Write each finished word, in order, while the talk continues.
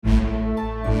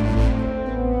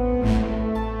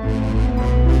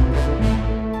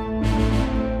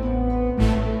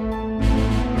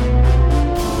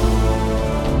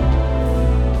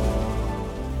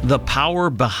The power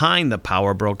behind the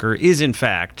Power Broker is, in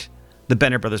fact, the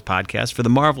Bennett Brothers podcast for the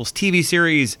Marvel's TV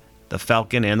series, The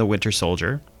Falcon and the Winter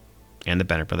Soldier, and the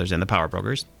Bennett Brothers and the Power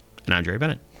Brokers. And I'm Jerry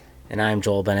Bennett. And I'm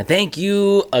Joel Bennett. Thank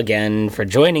you again for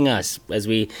joining us as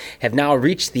we have now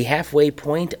reached the halfway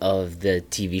point of the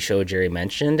TV show Jerry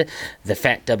mentioned, the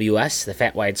Fat WS, the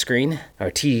Fat Widescreen,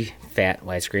 or T-Fat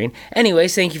Widescreen.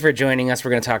 Anyways, thank you for joining us.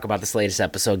 We're going to talk about this latest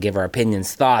episode, give our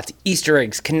opinions, thoughts, Easter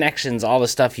eggs, connections, all the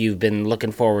stuff you've been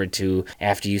looking forward to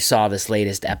after you saw this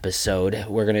latest episode.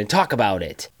 We're going to talk about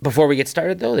it. Before we get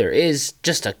started, though, there is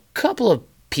just a couple of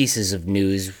pieces of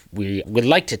news we would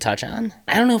like to touch on.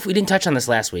 I don't know if we didn't touch on this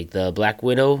last week, the Black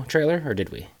Widow trailer, or did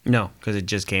we? No, because it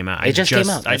just came out. It just came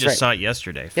out. I just saw it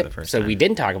yesterday for the first time. So we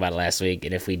didn't talk about it last week,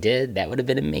 and if we did, that would have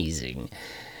been amazing.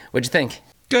 What'd you think?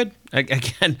 Good.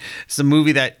 Again, it's a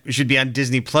movie that should be on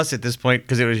Disney Plus at this point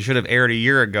because should have aired a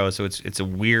year ago. So it's a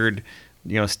weird,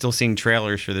 still seeing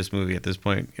trailers for this movie at this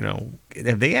point.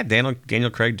 Have they had Daniel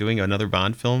Craig doing another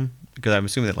Bond film? Because I'm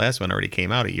assuming that last one already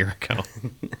came out a year ago.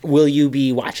 Will you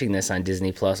be watching this on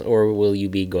Disney Plus, or will you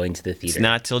be going to the theater? It's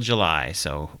not till July,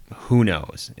 so who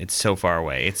knows? It's so far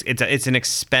away. It's an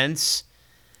expense.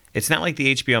 It's not like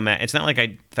the HBO Max. It's not like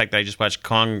the fact that I just watched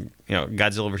Kong,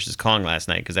 Godzilla vs. Kong last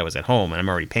night because I was at home and I'm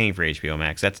already paying for HBO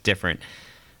Max. That's different.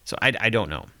 So I don't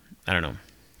know. I don't know.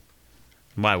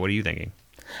 Why? What are you thinking?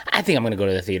 I think I'm going to go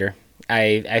to the theater.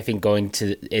 I think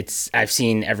I've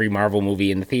seen every Marvel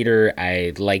movie in the theater.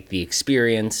 I like the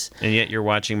experience. And yet you're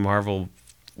watching Marvel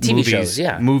TV movies, shows,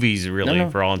 yeah. Movies, really, no,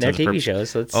 for all intents and purposes. TV shows.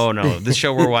 So oh, no. This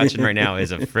show we're watching right now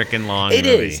is a freaking long movie.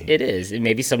 It is. And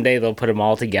maybe someday they'll put them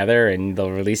all together and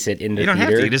they'll release it in the theater. You don't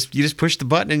have to. You just push the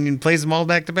button and it plays them all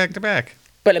back to back to back.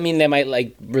 But, they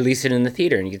might, release it in the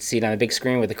theater and you get to see it on a big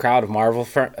screen with a crowd of Marvel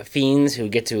fiends who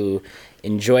get to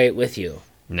enjoy it with you.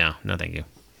 No, thank you.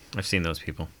 I've seen those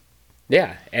people.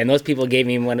 Yeah, and those people gave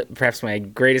me perhaps my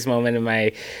greatest moment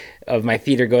of my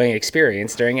theater going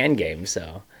experience during Endgame.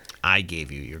 So I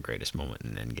gave you your greatest moment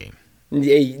in Endgame.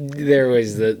 There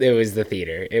was the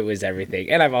theater. It was everything,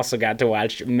 and I've also got to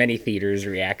watch many theaters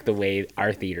react the way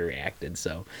our theater reacted.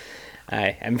 So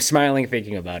I'm smiling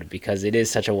thinking about it because it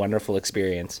is such a wonderful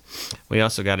experience. We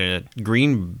also got a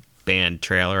Green Band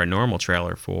trailer, a normal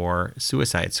trailer for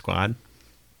Suicide Squad.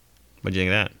 What do you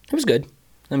think of that? It was good.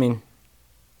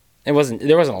 There wasn't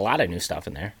a lot of new stuff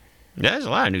in there. Yeah, there's a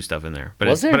lot of new stuff in there. But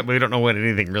we don't know what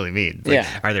anything really means.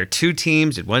 Are there two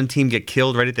teams? Did one team get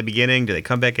killed right at the beginning? Do they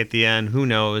come back at the end? Who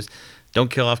knows? Don't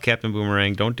kill off Captain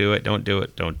Boomerang. Don't do it. Don't do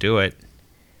it. Don't do it.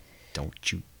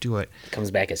 Don't you do it.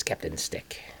 Comes back as Captain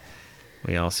Stick.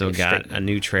 We also got a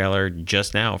new trailer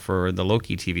just now for the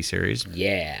Loki TV series.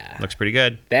 Yeah. Looks pretty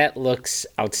good. That looks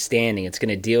outstanding. It's going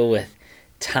to deal with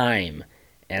time.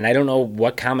 And I don't know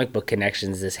what comic book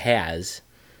connections this has.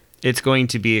 It's going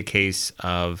to be a case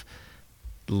of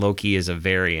Loki is a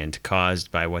variant caused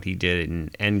by what he did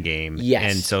in Endgame.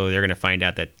 Yes. And so they're going to find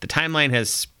out that the timeline has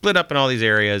split up in all these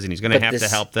areas, and he's going to have to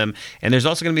help them. And there's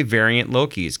also going to be variant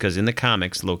Lokis, because in the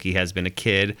comics, Loki has been a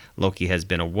kid, Loki has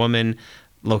been a woman,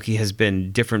 Loki has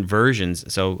been different versions.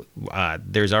 So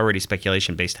there's already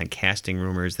speculation based on casting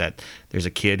rumors that there's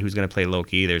a kid who's going to play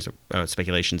Loki. There's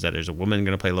speculations that there's a woman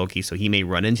going to play Loki. So he may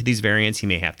run into these variants. He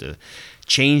may have to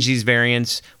change these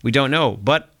variants. We don't know.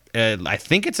 But I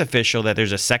think it's official that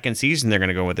there's a second season they're going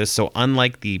to go with this. So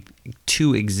unlike the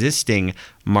two existing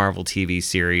Marvel TV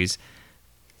series,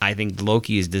 I think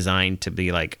Loki is designed to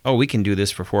be like, oh, we can do this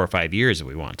for 4 or 5 years if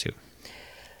we want to.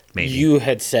 Maybe. You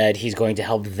had said he's going to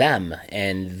help them,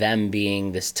 and them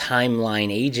being this timeline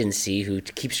agency who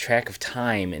keeps track of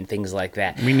time and things like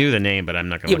that. We knew the name, but I'm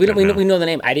not going to we know the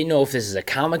name. I didn't know if this is a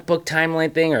comic book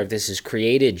timeline thing or if this is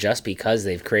created just because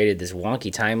they've created this wonky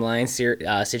timeline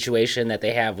situation that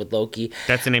they have with Loki.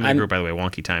 That's the name of the group, by the way,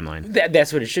 Wonky Timeline.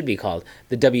 That's what it should be called,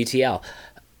 the WTL.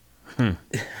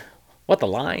 What the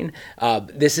line?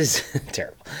 This is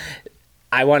terrible.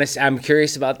 I'm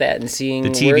curious about that and seeing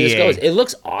where this goes. It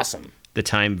looks awesome. The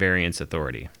Time Variance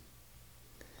Authority.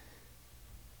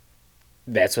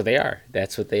 That's what they are.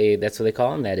 That's what they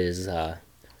call him. That is Owen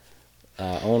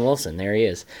Wilson. There he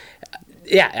is.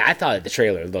 Yeah, I thought the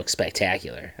trailer looked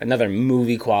spectacular. Another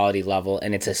movie quality level,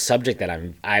 and it's a subject that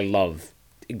I love.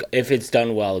 If it's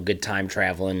done well, a good time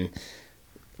traveling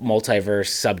multiverse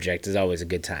subject is always a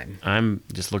good time. I'm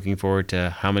just looking forward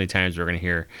to how many times we're going to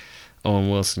hear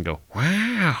Owen Wilson go,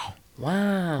 wow,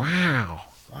 wow, wow,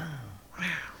 wow, wow.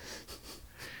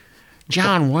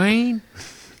 John Wayne.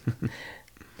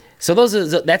 So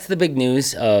that's the big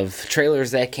news of trailers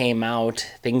that came out.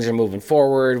 Things are moving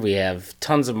forward. We have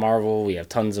tons of Marvel. We have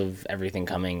tons of everything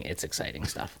coming. It's exciting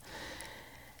stuff.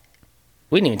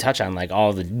 We didn't even touch on like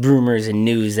all the rumors and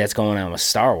news that's going on with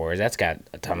Star Wars. That's got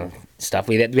a ton of stuff.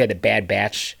 We had the Bad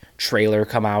Batch trailer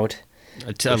come out,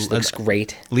 which looks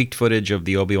great. Leaked footage of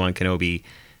the Obi-Wan Kenobi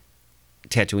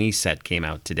Tatooine set came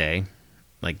out today,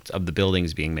 like of the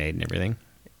buildings being made and everything.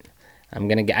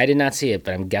 I did not see it,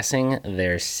 but I'm guessing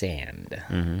there's sand.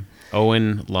 Mm-hmm.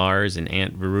 Owen, Lars, and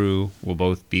Aunt Beru will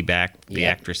both be back. The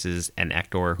actresses and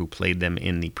actor who played them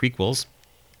in the prequels.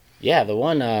 Yeah, the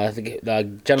one,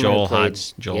 the gentleman Joel who played,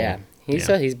 Hodge. Joel. Yeah,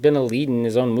 he's been a lead in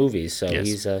his own movies, so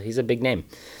he's a big name,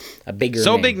 a bigger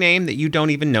name. Big name that you don't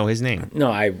even know his name.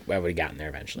 No, I would have gotten there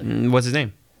eventually. What's his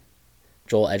name?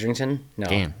 Joel Edgerton? No.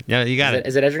 Damn. Yeah, you got it.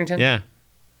 Is it Edgerton? Yeah.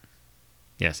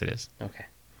 Yes, it is. Okay.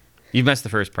 You messed the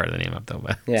first part of the name up though,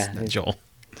 but it's not Joel.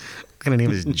 What kind of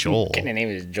name is Joel? What kind of name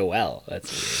is Joel?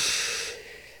 That's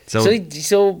weird.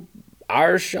 So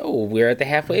our show, we're at the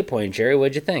halfway point. Jerry,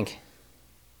 what'd you think?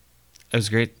 It was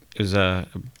great. It was a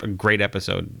great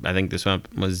episode. I think this one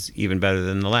was even better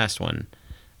than the last one.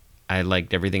 I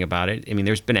liked everything about it. I mean,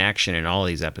 there's been action in all of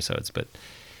these episodes, but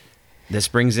this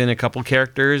brings in a couple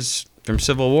characters from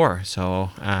Civil War. So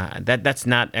that's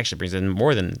not actually brings in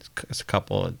more than a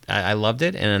couple. I loved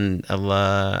it, and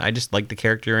I just liked the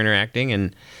character interacting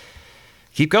and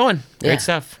keep going. Great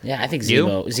stuff. Yeah, I think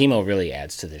Zemo really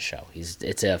adds to the show.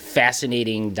 It's a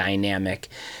fascinating dynamic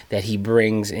that he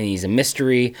brings, and he's a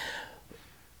mystery.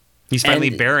 He's finally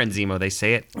Baron Zemo. They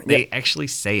say it. They actually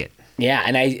say it. Yeah,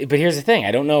 but here's the thing.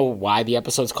 I don't know why the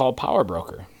episode's called Power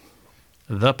Broker.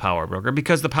 The Power Broker,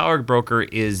 because the Power Broker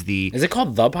is the... Is it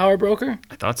called The Power Broker?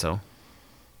 I thought so.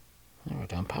 I wrote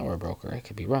down Power Broker. I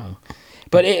could be wrong.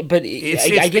 But I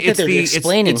get that they're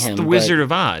explaining him. It's the Wizard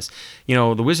of Oz. You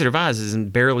know, the Wizard of Oz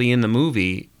isn't barely in the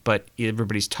movie, but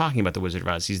everybody's talking about the Wizard of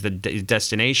Oz. He's the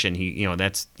destination.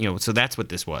 So that's what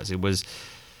this was. It was...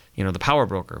 the Power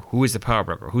Broker. Who is the Power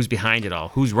Broker? Who's behind it all?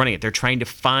 Who's running it? They're trying to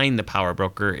find the Power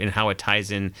Broker and how it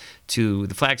ties in to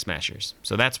the Flag Smashers.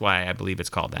 So that's why I believe it's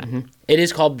called that. Mm-hmm.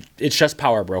 It's just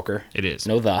Power Broker. It is.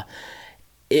 No the.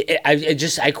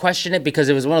 I question it because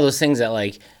it was one of those things that,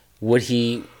 like, would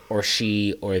he or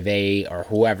she or they or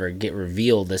whoever get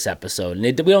revealed this episode? And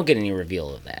we don't get any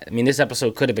reveal of that. I mean, this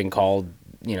episode could have been called,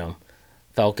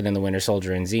 Falcon and the Winter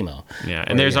Soldier and Zemo. Yeah,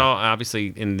 and there's all,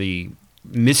 obviously, in the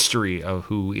mystery of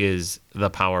who is the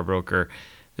Power Broker,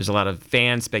 there's a lot of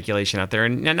fan speculation out there,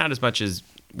 and not as much as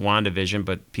WandaVision,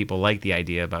 but people like the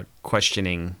idea about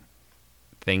questioning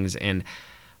things. And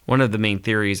one of the main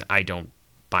theories I don't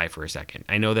buy for a second.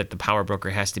 I know that the Power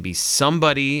Broker has to be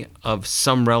somebody of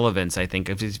some relevance, I think,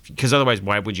 because otherwise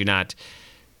why would you not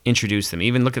introduce them?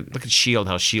 Even look at S.H.I.E.L.D.,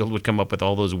 how S.H.I.E.L.D. would come up with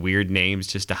all those weird names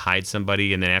just to hide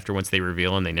somebody, and then once they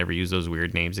reveal them, they never use those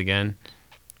weird names again.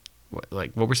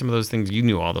 What were some of those things? You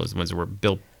knew all those ones that were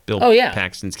Bill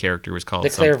Paxton's character was called the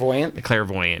Clairvoyant. The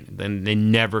Clairvoyant. Then they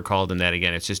never called him that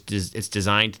again. It's just it's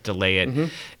designed to delay it.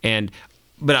 Mm-hmm.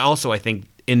 But also I think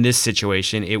in this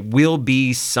situation it will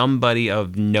be somebody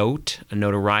of note, a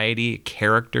notoriety, a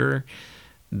character.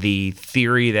 The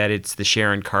theory that it's the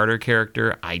Sharon Carter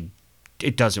character,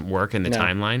 it doesn't work in the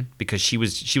timeline because she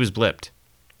was blipped.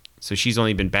 So she's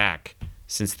only been back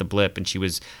since the blip, and she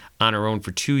was on her own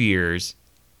for 2 years.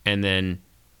 And then,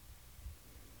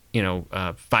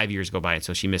 5 years go by, and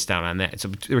so she missed out on that. So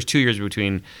there was 2 years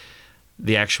between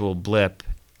the actual blip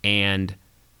and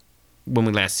when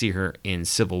we last see her in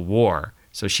Civil War.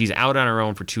 So she's out on her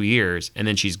own for 2 years, and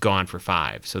then she's gone for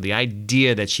 5. So the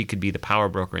idea that she could be the Power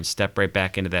Broker and step right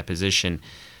back into that position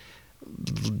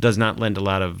does not lend a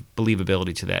lot of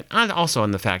believability to that. And also,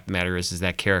 on the fact of the matter is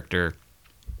that character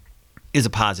is a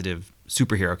positive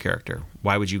superhero character.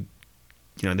 Why would you...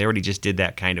 they already just did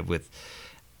that kind of with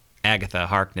Agatha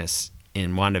Harkness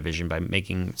in WandaVision by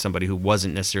making somebody who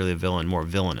wasn't necessarily a villain more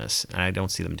villainous. And I don't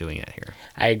see them doing it here.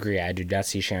 I agree. I do not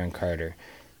see Sharon Carter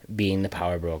being the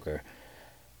Power Broker.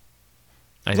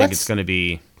 I think it's going to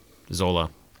be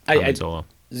Zola. Zola.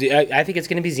 I think it's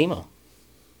going to be Zemo.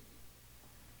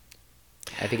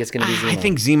 I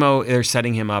think Zemo, they're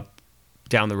setting him up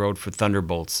down the road for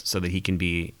Thunderbolts so that he can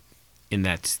be in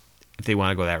that, if they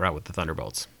want to go that route with the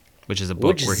Thunderbolts. Which is a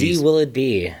book where Which Z will it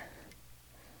be?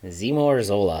 Zemo or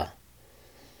Zola?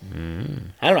 I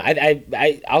don't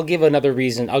know. I'll give another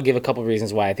reason. I'll give a couple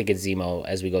reasons why I think it's Zemo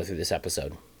as we go through this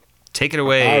episode. Take it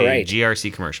away. All right.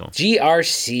 GRC commercial.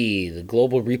 GRC, the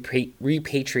Global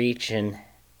Repatriation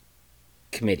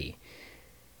Committee.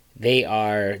 They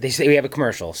say we have a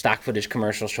commercial, stock footage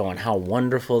commercial showing how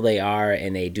wonderful they are,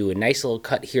 and they do a nice little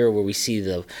cut here where we see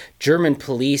the German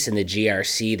police and the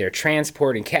GRC. They're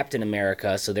transporting Captain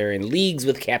America, so they're in leagues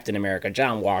with Captain America,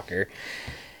 John Walker.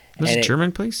 Was it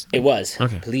German police? It was.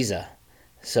 Okay. Police.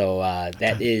 So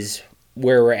that is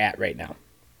where we're at right now.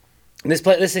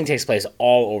 This thing takes place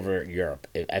all over Europe.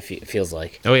 It feels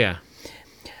like. Oh yeah.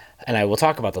 And I will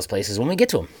talk about those places when we get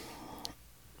to them.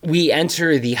 We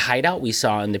enter the hideout we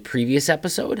saw in the previous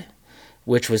episode,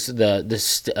 which was the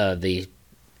base.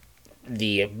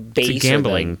 It's a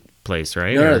gambling place,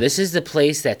 right? No, this is the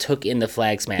place that took in the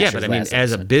Flag Smashers. Yeah, but I mean,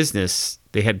 as a business,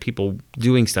 they had people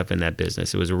doing stuff in that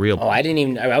business. It was a real. Oh, I don't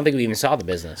think we even saw the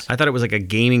business. I thought it was like a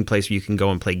gaming place where you can go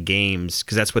and play games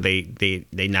because that's what they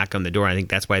knock on the door. I think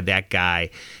that's why that guy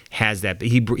has that.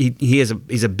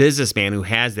 He's a businessman who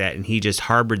has that, and he just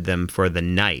harbored them for the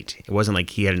night. It wasn't like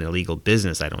he had an illegal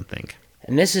business. I don't think.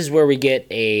 And this is where we get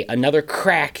another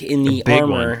crack in the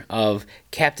armor of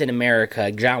Captain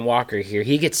America, John Walker here.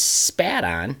 He gets spat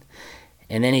on,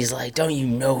 and then he's like, "Don't you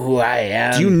know who I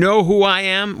am? Do you know who I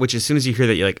am?" Which as soon as you hear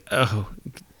that, you're like, "Oh,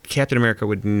 Captain America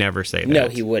would never say that." No,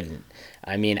 he wouldn't.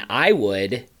 I mean, I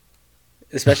would.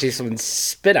 Especially if someone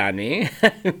spit on me.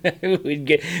 We'd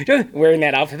get wearing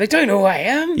that outfit. Like, don't you know who I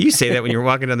am? You say that when you're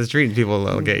walking down the street and people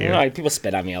look at you. No, people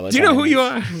spit on me all the time. Do you know who you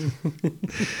are?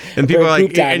 And people are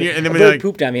like, and then they like,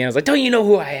 pooped on me. And I was like, don't you know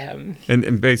who I am?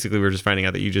 And basically, we're just finding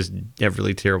out that you just have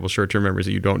really terrible short-term memories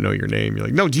that you don't know your name. You're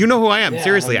like, no, do you know who I am? Yeah,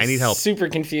 Seriously, I need help. Super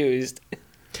confused.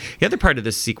 The other part of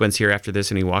this sequence here after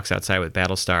this, and he walks outside with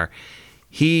Battlestar,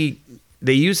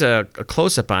 they use a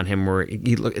close-up on him where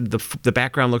the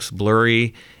background looks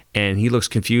blurry and he looks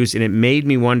confused, and it made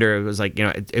me wonder. It was like,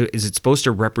 is it supposed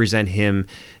to represent him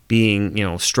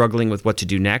being, struggling with what to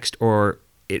do next, or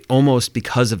it almost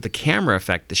because of the camera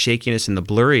effect, the shakiness and the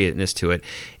blurriness to it,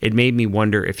 it made me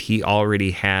wonder if he already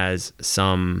has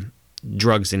some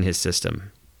drugs in his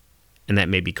system, and that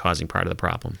may be causing part of the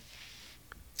problem.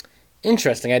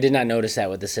 Interesting. I did not notice that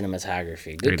with the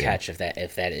cinematography. Good catch if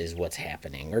that is what's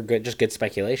happening, or just good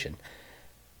speculation.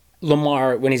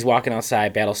 Lamar, when he's walking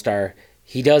outside, Battlestar,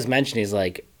 he does mention, he's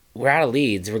like, we're out of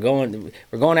leads. We're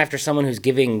going after someone who's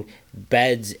giving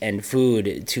beds and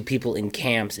food to people in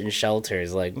camps and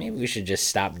shelters. Like, maybe we should just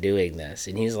stop doing this.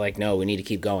 And he's like, no, we need to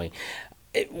keep going.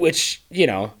 Which,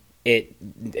 it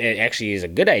actually is a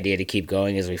good idea to keep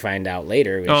going, as we find out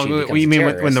later. Oh, you mean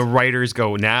when the writers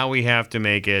go, now we have to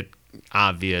make it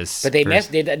obvious? But they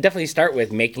definitely start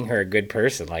with making her a good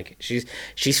person. Like,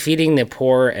 she's feeding the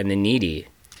poor and the needy.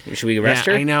 Should we arrest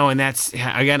her? I know, and that's,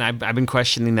 again, I've been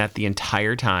questioning that the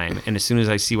entire time, and as soon as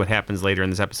I see what happens later in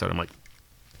this episode, I'm like,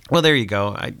 well, there you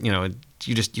go.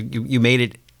 You made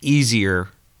it easier.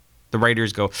 The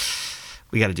writers go,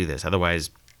 we got to do this, otherwise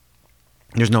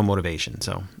there's no motivation.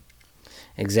 So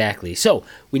exactly. So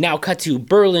we now cut to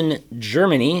Berlin,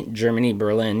 Germany. Germany,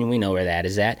 Berlin, we know where that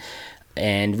is at.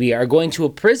 And we are going to a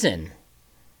prison.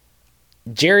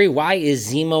 Jerry, why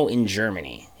is Zemo in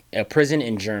Germany? A prison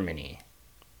in Germany.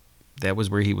 That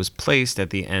was where he was placed at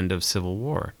the end of Civil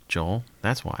War, Joel.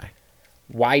 That's why.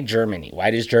 Why Germany? Why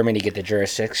does Germany get the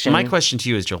jurisdiction? My question to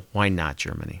you is, Joel, why not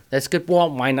Germany? That's good. Well,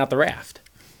 why not the raft?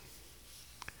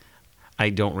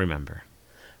 I don't remember.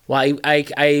 Well,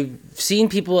 I've seen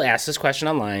people ask this question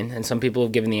online, and some people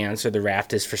have given the answer, the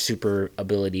raft is for super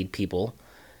abilitied people.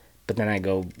 But then I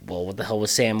go, well, what the hell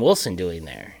was Sam Wilson doing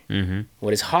there? Mm-hmm.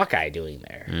 What is Hawkeye doing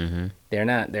there? Mm-hmm. They're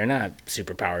not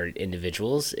superpowered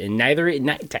individuals, and neither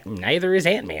is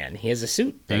Ant-Man. He has a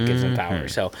suit that gives him power.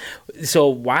 So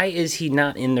why is he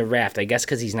not in the raft? I guess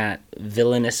because he's not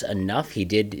villainous enough. They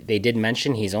did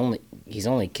mention he's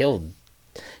only killed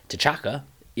T'Chaka.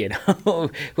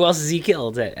 Who else has he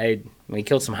killed? He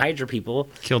killed some Hydra people.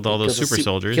 Killed all those super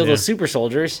soldiers. Killed those super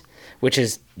soldiers, which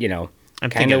is I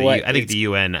think the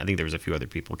UN. I think there was a few other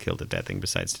people killed at that thing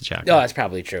besides T'Chaka. Oh, that's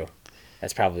probably true.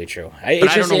 I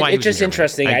don't know why. It's just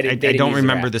interesting. I don't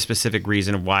remember the specific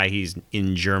reason of why he's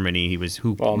in Germany.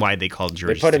 Why they called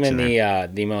jurisdiction. They put him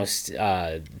in the most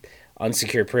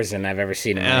unsecure prison I've ever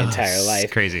seen in my entire life.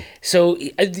 It's crazy. So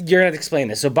you're going to explain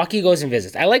this. So Bucky goes and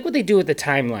visits. I like what they do with the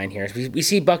timeline here. We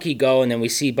see Bucky go, and then we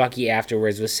see Bucky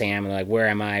afterwards with Sam, and like, where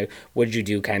am I? What did you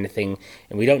do? Kind of thing.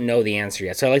 And we don't know the answer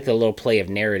yet. So I like the little play of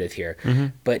narrative here. Mm-hmm.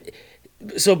 But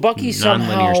so Bucky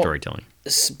non-linear storytelling.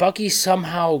 Bucky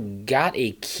somehow got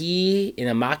a key in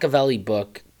a Machiavelli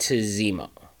book to Zemo.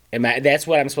 That's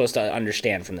what I'm supposed to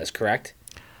understand from this, correct?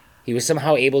 He was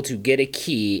somehow able to get a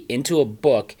key into a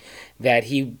book that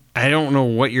he... I don't know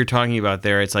what you're talking about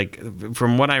there. It's like,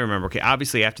 from what I remember, okay,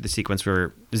 obviously after the sequence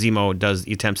where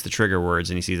Zemo attempts the trigger words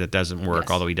and he sees that doesn't work,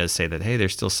 yes. Although he does say that, hey,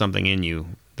 there's still something in you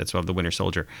that's of the Winter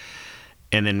Soldier.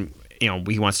 And then,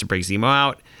 he wants to break Zemo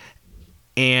out.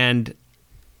 And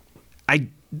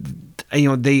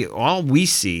all we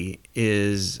see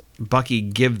is Bucky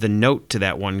give the note to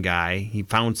that one guy. He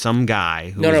found some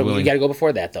guy who was willing... you got to go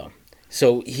before that, though.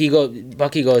 So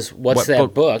Bucky goes, "What's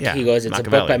that book?" Yeah, he goes, "It's a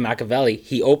book by Machiavelli."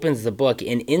 He opens the book,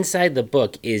 and inside the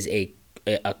book is a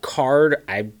card.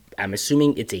 I'm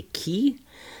assuming it's a key.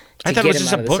 I thought it was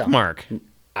just a bookmark.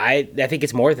 I think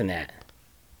it's more than that.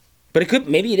 But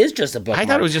maybe it is just a bookmark. I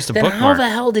thought it was just a bookmark. bookmark. How the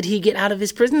hell did he get out of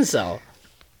his prison cell?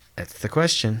 That's the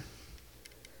question.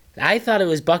 I thought it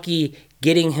was Bucky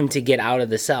getting him to get out of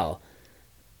the cell.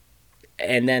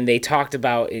 And then they talked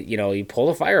about, you pull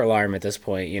a fire alarm at this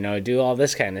point, do all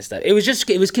this kind of stuff. It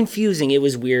was confusing. It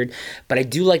was weird. But I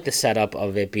do like the setup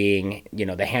of it being,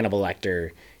 the Hannibal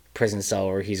Lecter prison cell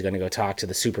where he's going to go talk to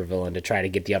the supervillain to try to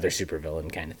get the other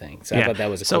supervillain kind of thing. So I thought that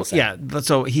was a cool setup. Yeah,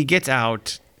 so he gets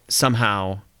out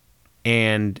somehow.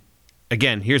 And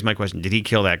again, here's my question. Did he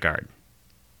kill that guard?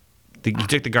 He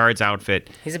took the guard's outfit.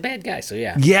 He's a bad guy, so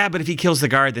yeah. Yeah, but if he kills the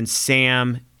guard, then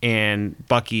Sam and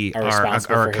Bucky are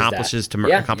accomplices to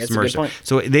murder.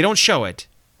 So they don't show it,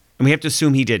 and we have to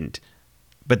assume he didn't.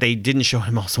 But they didn't show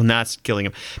him also not killing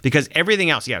him. Because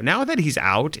everything else, now that he's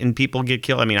out and people get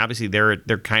killed, I mean, obviously they're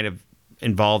kind of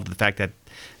involved in the fact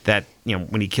that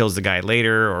when he kills the guy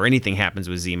later or anything happens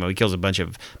with Zemo, he kills a bunch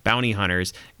of bounty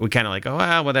hunters, we kind of like,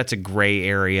 well, that's a gray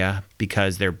area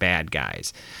because they're bad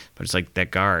guys. But it's like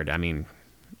that guard, I mean,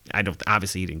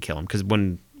 obviously he didn't kill him because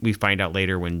when we find out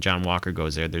later when John Walker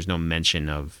goes there's no mention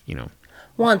of,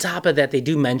 Well, on top of that, they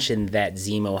do mention that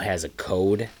Zemo has a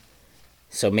code.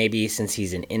 So maybe since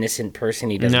he's an innocent person,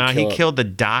 he doesn't kill... No, he killed the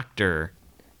doctor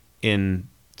in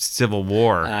Civil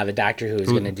War. The doctor who was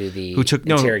going to do the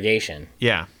interrogation.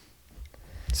 Yeah.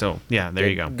 So, there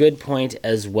you go. Good point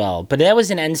as well. But that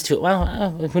was an ends to it.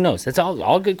 Well, who knows? That's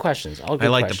all good questions. I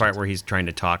like the part where he's trying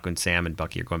to talk when Sam and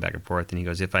Bucky are going back and forth, and he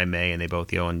goes, "If I may," and they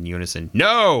both yell in unison,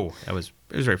 "No!" It was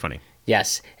very funny.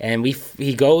 Yes, and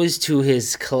he goes to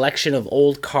his collection of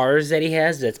old cars that he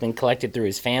has that's been collected through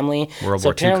his family. World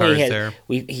War II cars there.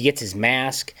 He gets his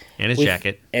mask. And his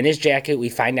jacket. And his jacket. We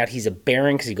find out he's a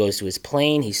baron because he goes to his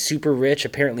plane. He's super rich.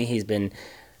 Apparently he's been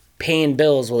paying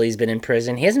bills while he's been in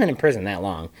prison. He hasn't been in prison that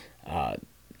long. A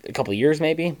couple of years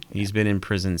maybe. He's been in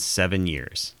prison 7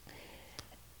 years.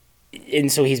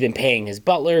 And so he's been paying his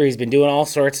butler. He's been doing all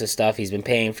sorts of stuff. He's been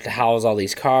paying to house all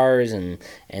these cars and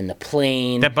the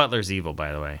plane. That butler's evil,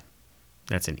 by the way.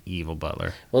 That's an evil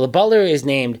butler. Well, the butler is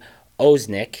named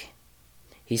Oznik.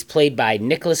 He's played by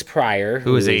Nicholas Pryor,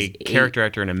 who is a character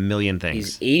actor in a million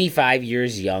things. He's 85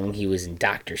 years young. He was in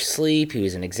Dr. Sleep. He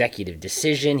was in Executive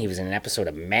Decision. He was in an episode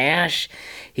of MASH.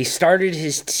 He started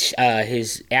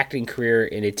his acting career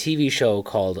in a TV show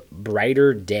called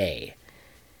Brighter Day.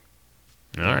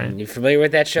 All right. You familiar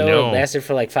with that show? No. It lasted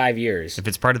for like 5 years. If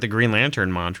it's part of the Green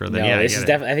Lantern mantra, then I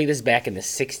think this is back in the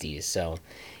 60s. So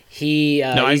he.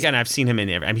 I've seen him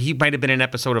in. I mean, he might have been in an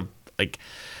episode of like.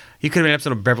 He could have been an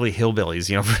episode of Beverly Hillbillies,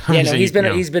 he's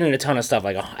been in a ton of stuff.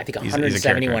 Like I think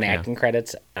 171 acting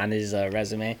credits on his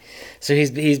resume. So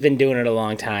he's been doing it a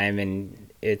long time, and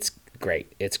it's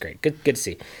great. It's great. Good to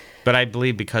see. But I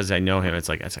believe because I know him, it's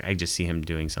like I just see him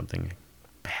doing something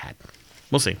bad.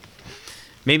 We'll see.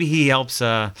 Maybe he helps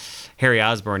Harry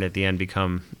Osborn at the end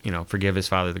become, forgive his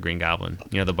father, the Green Goblin.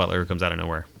 The butler who comes out of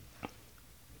nowhere.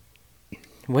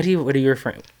 What are you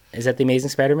referring? Is that the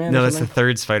Amazing Spider-Man? No, that's the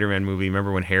third Spider-Man movie.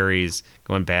 Remember when Harry's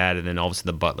going bad, and then all of a sudden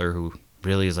the butler, who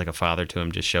really is like a father to him,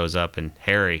 just shows up, and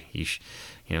Harry,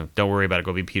 don't worry about it.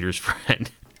 Go be Peter's friend.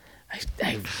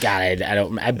 I got it.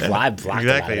 I blocked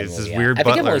exactly. It's this weird. I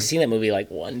think I've only seen that movie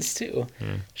like once too.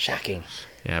 Yeah. Shocking.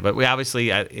 Yeah, but we obviously,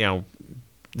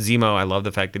 Zemo. I love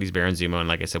the fact that he's Baron Zemo, and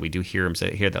like I said, we do hear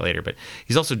that later. But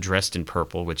he's also dressed in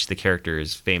purple, which the character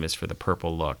is famous for the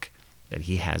purple look that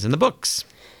he has in the books.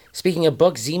 Speaking of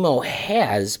books, Zemo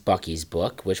has Bucky's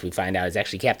book, which we find out is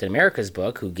actually Captain America's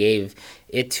book, who gave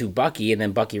it to Bucky, and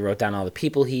then Bucky wrote down all the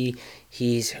people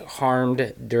he's harmed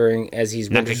as he's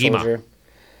Winter Soldier.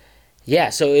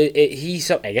 Yeah, so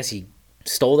I guess he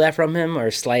stole that from him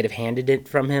or sleight of handed it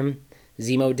from him.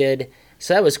 Zemo did.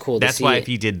 So that was cool to see. That's why if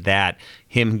he did that,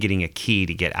 him getting a key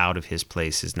to get out of his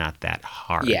place is not that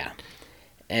hard. Yeah,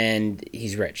 and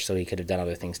he's rich, so he could have done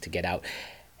other things to get out.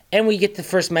 And we get the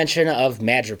first mention of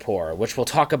Madripoor, which we'll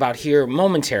talk about here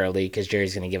momentarily because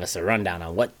Jerry's going to give us a rundown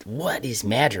on what is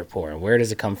Madripoor and where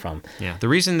does it come from. Yeah, the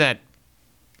reason that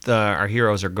our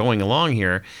heroes are going along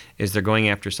here is they're going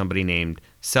after somebody named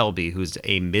Selby, who's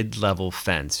a mid-level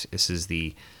fence. This is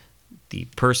the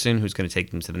person who's going to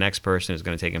take them to the next person, who's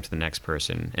going to take them to the next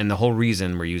person. And the whole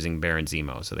reason we're using Baron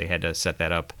Zemo. So they had to set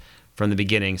that up from the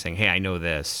beginning, saying, hey, I know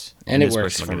this. And it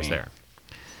works for me. There.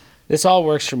 This all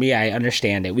works for me. I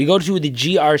understand it. We go to the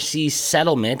GRC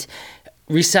settlement.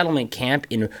 resettlement camp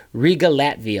in Riga,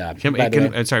 Latvia.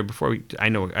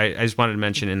 I just wanted to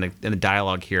mention in the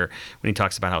dialogue here when he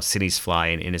talks about how cities fly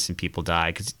and innocent people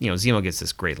die, because Zemo gets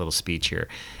this great little speech here,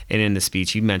 and in the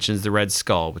speech he mentions the Red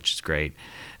Skull, which is great,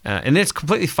 and then it's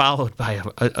completely followed by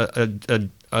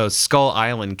a Skull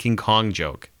Island King Kong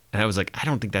joke, and I was like, I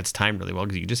don't think that's timed really well,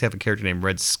 because you just have a character named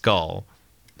Red Skull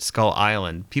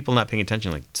Island. People not paying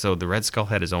attention, like, so the Red Skull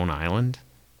had his own island.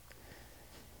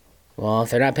 Well,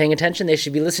 if they're not paying attention, they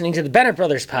should be listening to the Bennett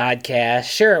Brothers podcast.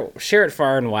 Share it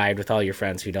far and wide with all your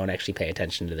friends who don't actually pay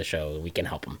attention to the show. We can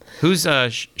help them. Who's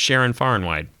Sharon Far and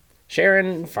Wide?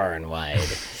 Sharon Far and Wide.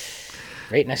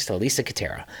 Right next to Lisa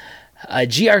Katera.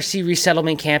 GRC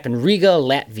resettlement camp in Riga,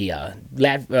 Latvia.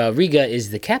 Riga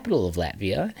is the capital of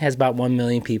Latvia. It has about 1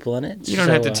 million people in it. You don't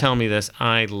have to tell me this.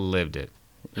 I lived it.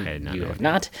 I did not you know have it.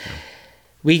 not. No.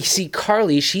 We see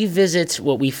Carly. She visits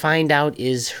what we find out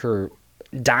is her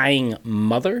dying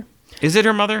mother. Is it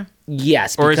her mother?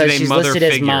 Yes, or because is it a she's mother listed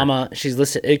figure? as mama. She's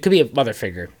listed. It could be a mother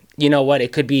figure. You know what?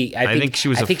 It could be. I think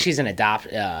she's an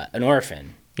an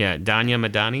orphan. Yeah, Danya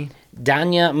Madani.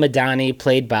 Danya Madani,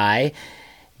 played by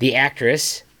the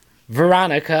actress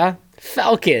Veronica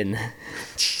Falcon.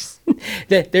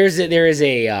 there is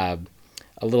a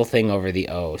little thing over the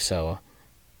O, so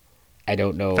I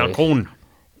don't know. Falcon.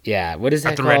 Yeah, what is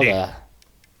that called?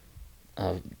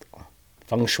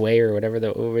 Feng Shui or whatever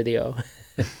over the O.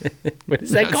 What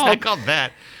is that called? It's not called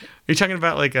that. You're talking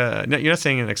about like no, you're not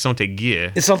saying an accent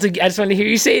aigu. It's something. I just want to hear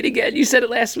you say it again. You said it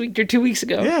last week or 2 weeks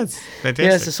ago. Yeah, it's fantastic.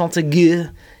 Yeah, it's accent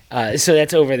aigu. So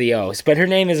that's over the O's. But her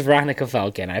name is Veronica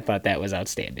Falcon. I thought that was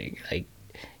outstanding. Like,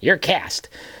 you're cast.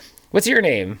 What's your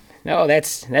name? No,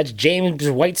 that's James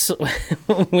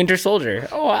Winter Soldier.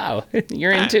 Oh wow,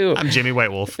 you're in too. I'm Jimmy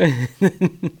White Wolf.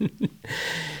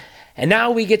 And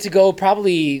now we get to go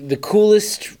probably the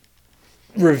coolest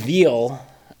reveal,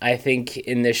 I think,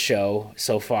 in this show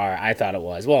so far. I thought it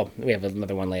was. Well, we have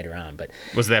another one later on, but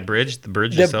was that bridge? The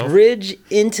bridge the itself? The bridge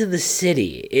into the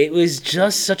city. It was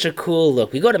just such a cool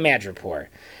look. We go to Madripoor.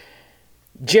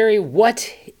 Jerry,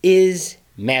 what is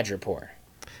Madripoor?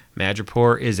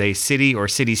 Madripoor is a city or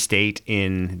city-state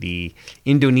in the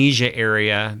Indonesia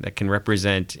area that can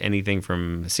represent anything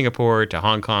from Singapore to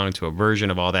Hong Kong to a version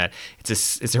of all that.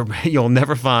 You'll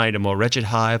never find a more wretched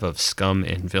hive of scum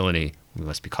and villainy. We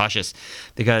must be cautious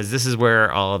because this is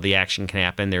where all of the action can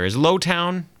happen. There is Low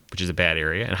Town, which is a bad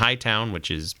area, and High Town,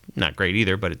 which is not great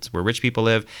either, but it's where rich people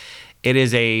live. It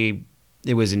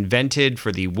was invented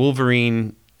for the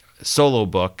Wolverine solo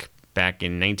book back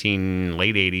in late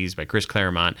 80s by Chris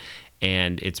Claremont,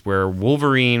 and it's where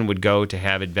Wolverine would go to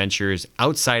have adventures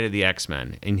outside of the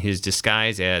X-Men in his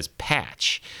disguise as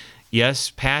Patch.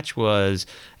 Yes, Patch was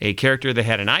a character that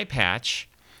had an eye patch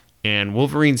and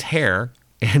Wolverine's hair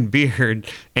and beard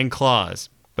and claws,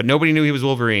 but nobody knew he was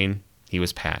Wolverine. He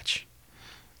was Patch.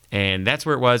 And that's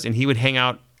where it was, and he would hang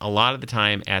out a lot of the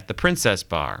time at the Princess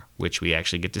Bar, which we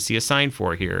actually get to see a sign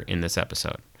for here in this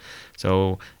episode.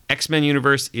 So X-Men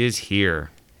universe is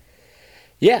here.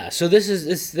 Yeah, so they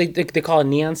call it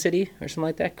Neon City or something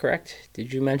like that, correct?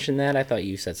 Did you mention that? I thought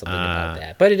you said something about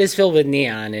that. But it is filled with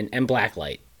neon and black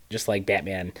light, just like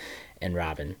Batman and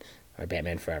Robin, or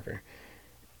Batman Forever.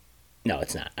 No,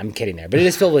 it's not. I'm kidding there. But it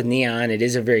is filled with neon. It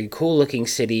is a very cool-looking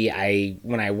city.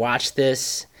 When I watch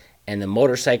this and the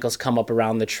motorcycles come up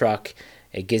around the truck,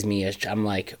 it gives me I'm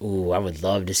like, ooh, I would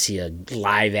love to see a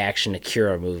live-action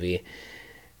Akira movie.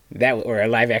 Or a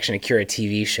live-action Akira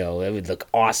TV show. It would look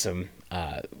awesome,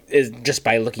 just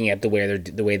by looking at the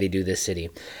way they do this city.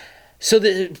 So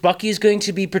Bucky is going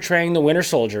to be portraying the Winter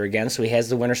Soldier again, so he has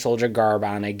the Winter Soldier garb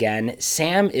on again.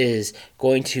 Sam is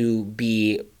going to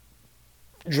be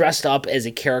dressed up as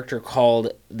a character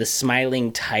called the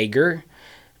Smiling Tiger,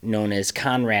 known as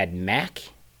Conrad Mack.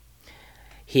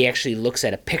 He actually looks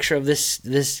at a picture of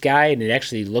this guy, and it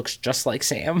actually looks just like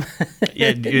Sam.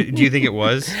 Yeah, do you think it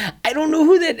was? I don't know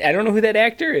who that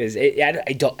actor is.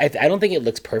 I don't think it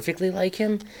looks perfectly like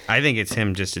him. I think it's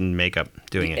him just in makeup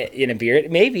doing it. In a beard,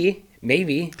 maybe.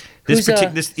 Who's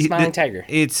Smiling Tiger?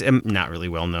 It's a not really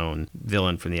well-known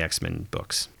villain from the X-Men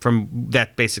books, from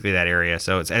basically that area.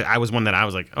 So I was one that I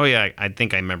was like, oh yeah, I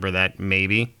think I remember that.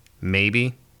 Maybe.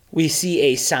 We see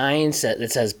a sign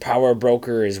that says "Power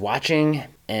Broker is watching."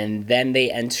 And then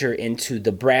they enter into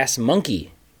the Brass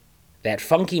Monkey, that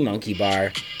funky monkey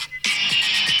bar.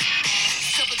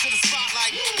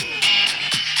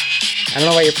 I don't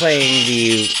know why you're playing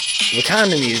the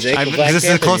Wakanda music. This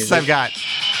is the closest I've got.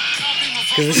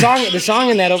 Because the song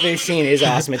in that opening scene is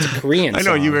awesome. It's a Korean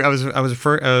song. I know I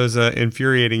was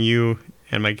infuriating you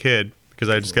and my kid because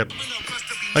I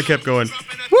kept going,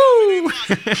 woo! Woo!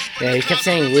 Yeah, he kept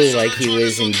saying woo like he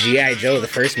was in G.I. Joe, the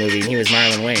first movie, and he was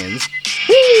Marlon Wayans.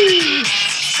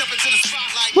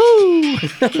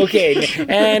 Woo! Okay,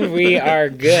 and we are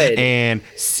good. And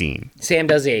scene. Sam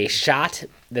does a shot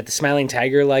that the smiling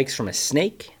tiger likes from a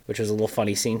snake, which was a little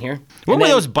funny scene here. What were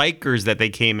those bikers that they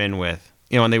came in with?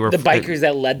 You know, and they were the bikers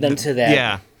that led them to that.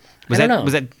 Yeah. Was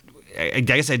that? I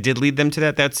guess I did lead them to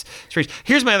that. That's strange.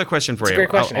 Here's my other question for you. It's a great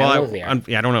question.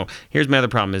 I don't know. Here's my other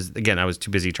problem is, again, I was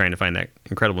too busy trying to find that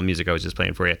incredible music I was just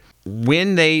playing for you.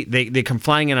 When they come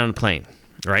flying in on a plane,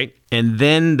 right? And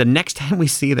then the next time we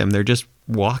see them, they're just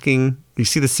walking. You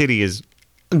see the city is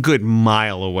a good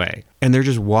mile away, and they're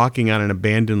just walking on an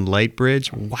abandoned light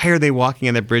bridge. Why are they walking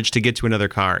on that bridge to get to another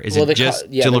car? Is it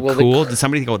just to look cool? Did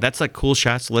somebody go, that's like cool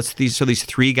shots? These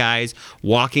three guys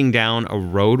walking down a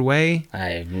roadway? I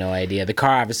have no idea. The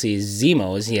car obviously is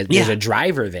Zemo's. There's a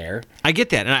driver there. I get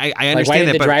that, and I understand why did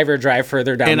that. The driver drive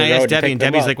further down the road? And I asked Debbie, and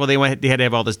Debbie's like, well, they had to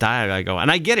have all this dialogue. I go, and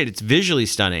I get it. It's visually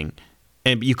stunning.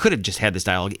 And you could have just had this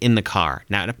dialogue in the car.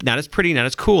 Not as pretty, not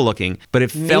as cool looking, but it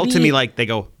felt to me like they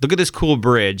go, look at this cool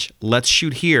bridge, let's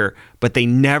shoot here. But they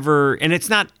never, and it's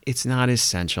not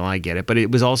essential, I get it, but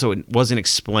it wasn't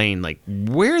explained, like,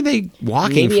 where are they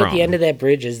walking from? Maybe at the end of that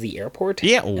bridge is the airport.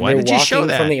 Yeah, why did you show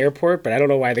that? From the airport, but I don't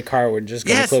know why the car would just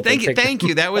go. Yes, thank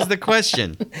you. That was the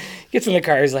question. Gets in the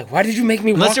car, he's like, why did you make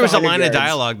me walk? Unless there was a line of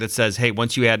dialogue that says, hey,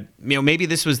 once you had, maybe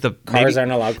this was the cars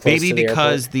aren't allowed close maybe to the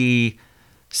because airport. the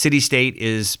city-state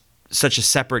is such a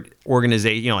separate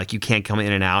organization, like you can't come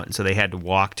in and out, and so they had to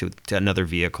walk to another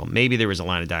vehicle. Maybe there was a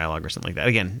line of dialogue or something like that.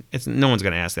 Again, no one's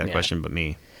going to ask that question but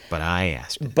me, but I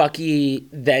asked it. Bucky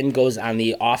then goes on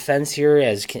the offense here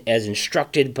as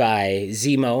instructed by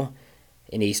Zemo,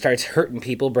 and he starts hurting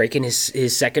people, breaking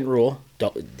his second rule.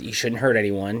 You shouldn't hurt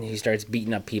anyone. He starts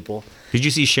beating up people. Did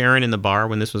you see Sharon in the bar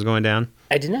when this was going down?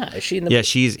 I did not. Is she in the? Yeah,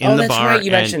 she's in the bar. Right.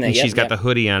 You mentioned that. And she's got the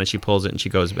hoodie on, and she pulls it, and she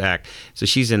goes back. So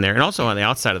she's in there, and also on the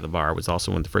outside of the bar was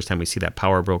also when the first time we see that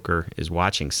power broker is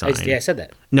watching sign. I said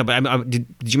that. No, but did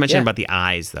you mention about the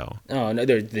eyes though? Oh no,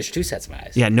 there's two sets of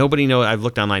eyes. Yeah, nobody knows. I've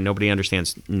looked online. Nobody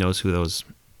knows who those.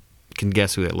 Can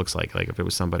guess who that looks like if it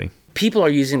was somebody. People are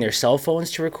using their cell phones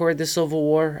to record the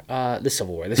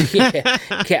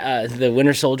the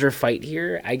Winter Soldier fight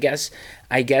here. I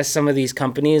guess some of these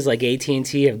companies like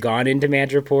AT&T have gone into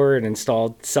Madripoor and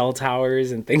installed cell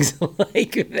towers and things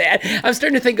like that. I'm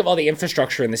starting to think of all the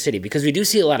infrastructure in the city because we do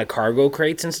see a lot of cargo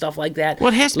crates and stuff like that.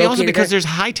 Well, it has to be also because there's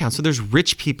Hightown, so there's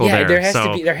rich people there. There has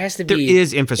to be. There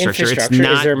is infrastructure. It's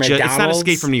not it's not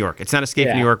Escape from New York. It's not Escape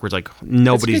from New York where it's like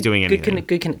nobody's doing anything.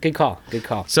 Good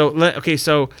call.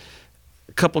 So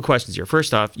a couple of questions here.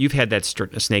 First off, you've had that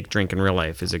snake drink in real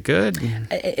life. Is it good?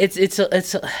 It's a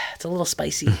little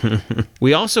spicy.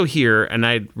 We also hear, and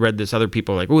I read this, other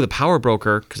people like, oh, the power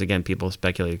broker, because again, people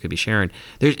speculate it could be Sharon.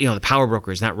 There's, the power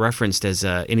broker is not referenced as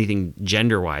anything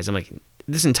gender-wise. I'm like,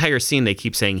 this entire scene, they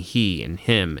keep saying he and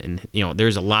him, and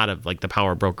there's a lot of like the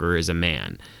power broker is a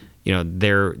man.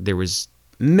 There was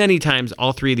many times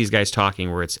all three of these guys talking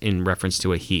where it's in reference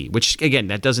to a he, which again,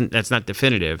 that's not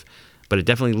definitive. But it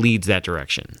definitely leads that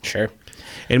direction. Sure.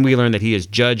 And we learn that he is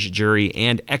judge, jury,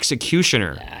 and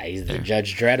executioner. He's the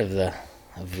Judge Dredd of the.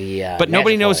 But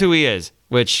nobody knows who he is.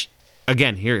 Which,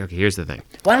 again, here's the thing.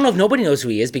 Well, I don't know if nobody knows who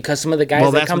he is because some of the guys.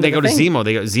 Well, that's when they go to Zemo.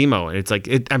 They go Zemo, and it's like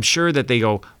I'm sure that they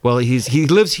go. Well, he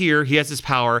lives here. He has this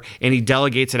power, and he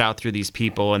delegates it out through these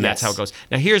people, and that's how it goes.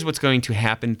 Now, here's what's going to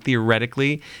happen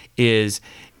theoretically: is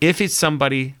if it's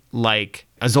somebody like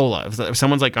Zola, if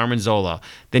someone's like Armin Zola,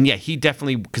 then yeah, he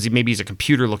definitely, because maybe he's a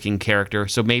computer-looking character,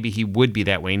 so maybe he would be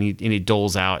that way, and he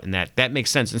doles out, and that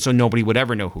makes sense, and so nobody would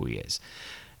ever know who he is.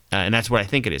 And that's what I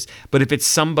think it is. But if it's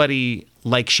somebody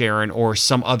like Sharon or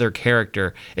some other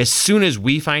character, as soon as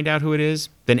we find out who it is,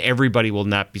 then everybody will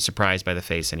not be surprised by the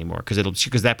face anymore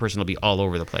because that person will be all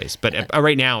over the place. But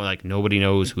right now, like nobody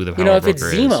knows who the power broker is.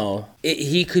 If it's Zemo,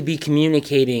 he could be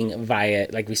communicating via,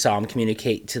 like we saw him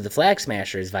communicate to the Flag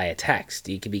Smashers via text.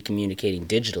 He could be communicating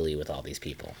digitally with all these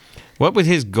people. What would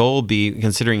his goal be,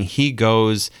 considering he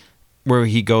goes where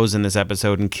he goes in this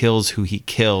episode and kills who he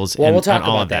kills? Well, we'll talk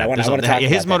all about of that. I want to talk about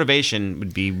his that. motivation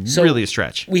would be really a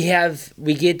stretch. We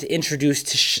get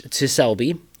introduced to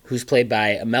Selby, who's played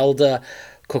by Imelda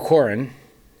Corcoran.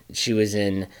 She was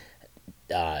in.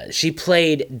 She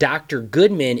played Dr.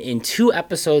 Goodman in 2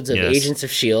 episodes of Agents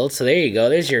of S.H.I.E.L.D. So there you go.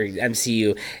 There's your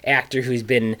MCU actor who's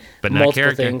been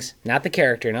multiple things. Not the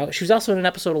character, no. She was also in an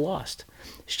episode of Lost.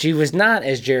 She was not,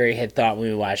 as Jerry had thought when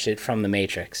we watched it, from The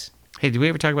Matrix. Hey, did we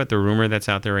ever talk about the rumor that's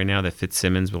out there right now that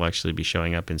Fitzsimmons will actually be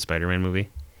showing up in Spider-Man movie?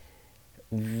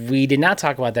 We did not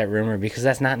talk about that rumor because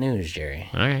that's not news, Jerry.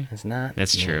 Okay. It's not.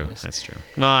 That's news. true. That's true.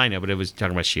 Well, I know, but it was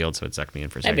talking about S.H.I.E.L.D., so it sucked me in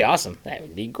for a second. That'd be awesome. That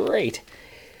would be great.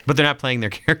 But they're not playing their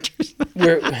characters.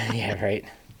 Yeah, right.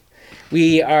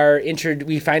 We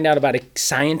find out about a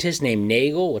scientist named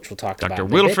Nagel, which we'll talk about. Dr.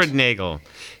 Wilfred Nagel.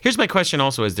 Here's my question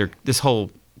also, is there this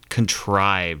whole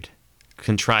contrived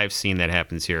scene that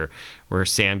happens here where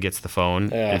Sam gets the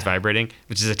phone, it's vibrating,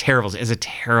 which is a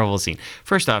terrible scene.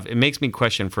 First off, it makes me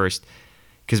question first,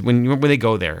 because when they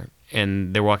go there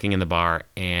and they're walking in the bar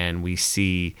and we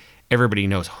see everybody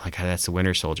knows, oh my God, that's the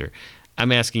Winter Soldier.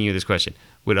 I'm asking you this question.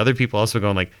 Would other people also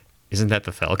go like, isn't that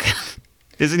the Falcon?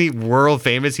 Isn't he world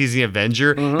famous? He's the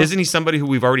Avenger. Mm-hmm. Isn't he somebody who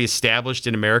we've already established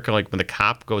in America? Like when the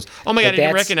cop goes, oh my God, I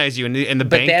didn't recognize you. And the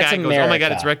bank guy goes, oh my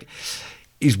God, it's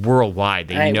he's worldwide.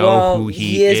 They know who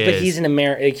he is. But he's an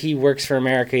American. He works for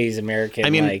America. He's American. I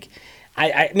mean,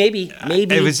 maybe.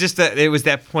 It was just that. It was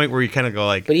that point where you kind of go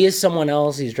like. But he is someone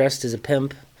else. He's dressed as a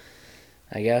pimp,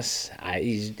 I guess.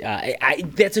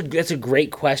 That's a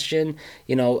great question.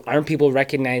 Aren't people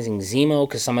recognizing Zemo?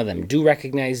 Because some of them do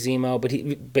recognize Zemo. But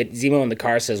Zemo in the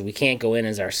car says we can't go in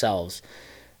as ourselves.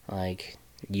 Like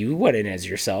you went in as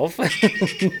yourself. I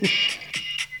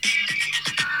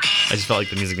just felt like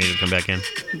the music needed to come back in.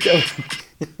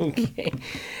 Okay.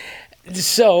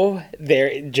 So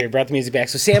Jerry brought the music back.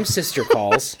 So Sam's sister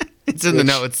calls. It's in the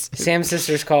notes. Sam's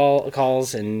sister's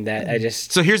calls, and that I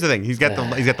just. So here's the thing. He's got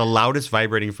the loudest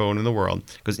vibrating phone in the world.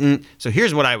 So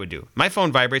here's what I would do. My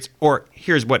phone vibrates, or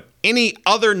here's what any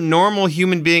other normal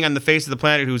human being on the face of the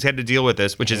planet who's had to deal with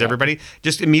this, which is everybody,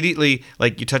 just immediately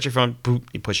you touch your phone, boop,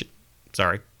 you push it.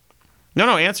 Sorry.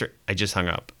 No, answer it. I just hung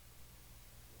up.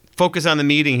 Focus on the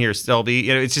meeting here, Selby.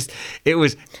 It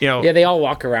was. Yeah, they all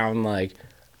walk around like,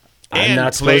 I'm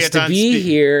not supposed to be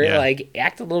here. Yeah. Like,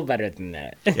 act a little better than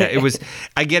that. Yeah, it was.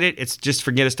 I get it. It's just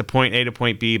get us to point A to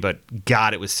point B, but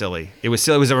God, it was silly. It was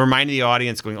silly. It was a reminder to the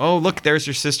audience going, oh, look, there's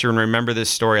your sister, and remember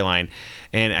this storyline.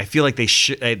 And I feel like they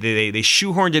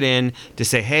shoehorned it in to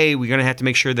say, hey, we're going to have to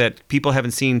make sure that people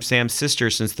haven't seen Sam's sister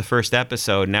since the first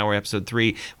episode. Now we're episode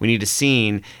 3. We need a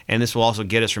scene, and this will also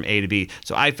get us from A to B.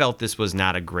 So I felt this was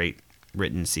not a great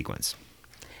written sequence.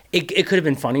 It could have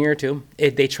been funnier too.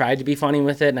 They tried to be funny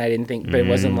with it, and I didn't think, but it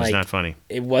wasn't like. It's not funny.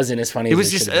 It wasn't as funny. It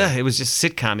was just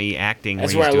sitcom-y acting.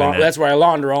 That's where I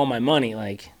launder all my money.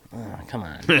 Like, oh, come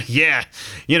on. Yeah,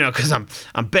 because I'm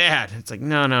bad. It's like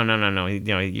no.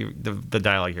 The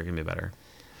dialogue here can be better.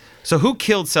 So who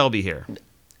killed Selby here?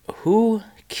 Who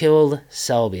killed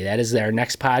Selby? That is our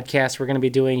next podcast we're going to be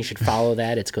doing. You should follow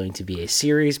that. It's going to be a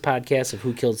series podcast of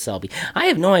who killed Selby. I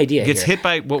have no idea. Gets hit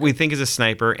by what we think is a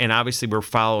sniper, and obviously we're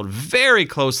followed very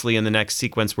closely in the next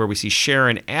sequence where we see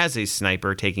Sharon as a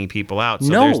sniper taking people out. So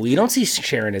no, you don't see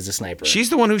Sharon as a sniper. She's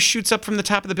the one who shoots up from the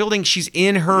top of the building. She's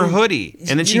in her hoodie,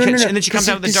 and then she comes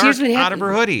out of the dark out of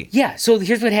her hoodie. Yeah. So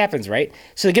here's what happens, right?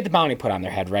 So they get the bounty put on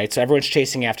their head, right? So everyone's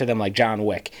chasing after them like John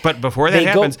Wick. But before that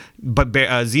happens,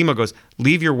 Zemo goes,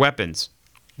 "Leave your weapons."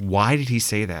 Why did he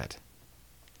say that?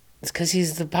 It's because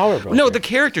he's the power broker. No, the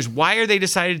characters. Why are they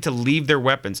decided to leave their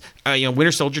weapons?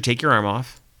 Winter Soldier, take your arm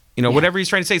off. Whatever he's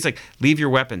trying to say. It's like, leave your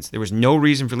weapons. There was no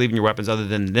reason for leaving your weapons other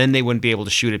than then they wouldn't be able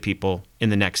to shoot at people in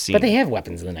the next scene. But they have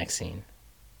weapons in the next scene.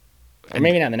 Or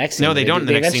maybe not in the next scene. No, they don't in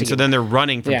the next scene. So then they're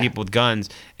running from people with guns,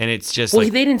 and it's just they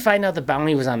didn't find out the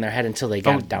bounty was on their head until they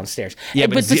got downstairs. Yeah,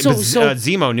 but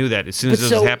Zemo knew that as soon as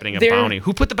this was happening, a bounty.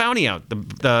 Who put the bounty out?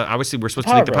 Obviously, we're supposed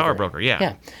to think the power broker.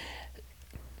 Yeah.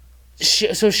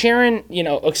 So Sharon,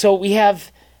 so we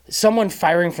have someone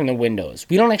firing from the windows.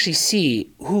 We don't actually see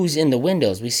who's in the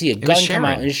windows. We see a gun come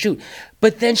out and shoot.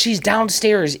 But then she's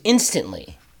downstairs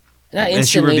instantly. Not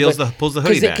instantly, and she pulls the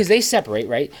hoodie back. Because they separate,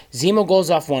 right? Zemo goes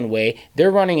off one way,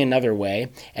 they're running another way,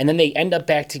 and then they end up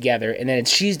back together, and then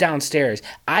she's downstairs.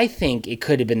 I think it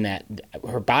could have been that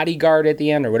her bodyguard at the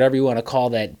end, or whatever you want to call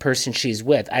that person she's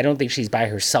with. I don't think she's by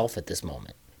herself at this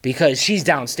moment, because she's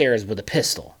downstairs with a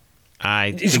pistol.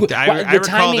 I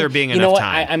recall there being enough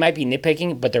time. I might be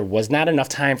nitpicking, but there was not enough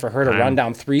time for her to run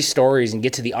down 3 stories and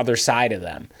get to the other side of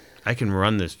them. I can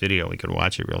run this video. We could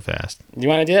watch it real fast. You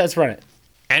want to do that? Let's run it.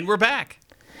 And we're back.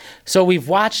 So we've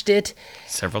watched it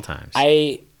several times.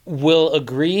 I will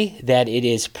agree that it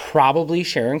is probably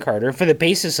Sharon Carter for the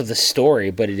basis of the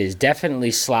story, but it is definitely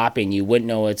sloppy and you wouldn't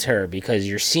know it's her because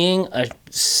you're seeing a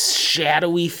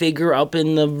shadowy figure up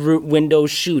in the window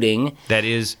shooting. That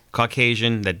is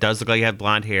Caucasian, that does look like he had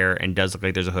blonde hair and does look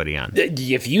like there's a hoodie on.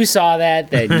 If you saw that,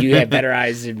 then you have better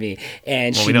eyes than me.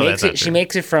 And she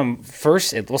makes it from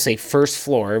we'll say first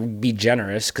floor, be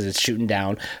generous because it's shooting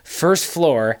down. First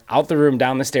floor, out the room,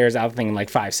 down the stairs, out the thing in like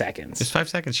 5 seconds. Just 5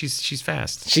 seconds. She's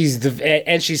fast.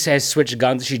 And she says switched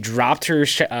guns. She dropped her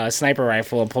sniper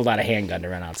rifle and pulled out a handgun to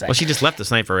run outside. Well, she just left the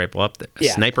sniper rifle up there.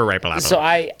 Yeah. Sniper rifle out. So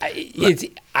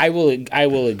I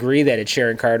will agree that it's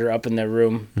Sharon Carter up in the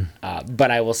room,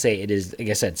 but I will say it is, like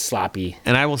I said, sloppy.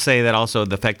 And I will say that also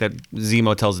the fact that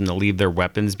Zemo tells them to leave their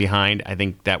weapons behind, I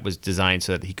think that was designed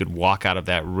so that he could walk out of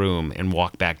that room and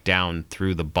walk back down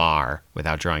through the bar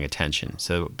without drawing attention.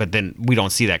 So, but then we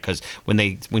don't see that because when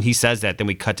he says that, then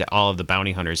we cut to all of the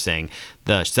bounty hunters saying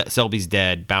Selby's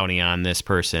dead, bounty on this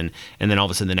person, and then all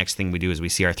of a sudden the next thing we do is we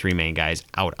see our 3 main guys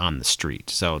out on the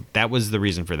street. So that was the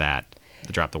reason for that.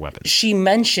 To drop the weapon. She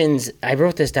mentions, I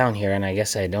wrote this down here, and I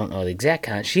guess I don't know the exact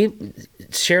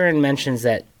Sharon mentions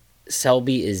that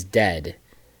Selby is dead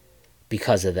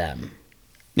because of them.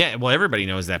 Yeah, well, everybody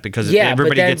knows that because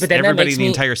everybody in the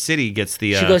entire city gets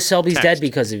the. She goes, Selby's dead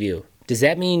because of you. Does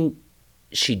that mean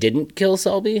she didn't kill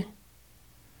Selby?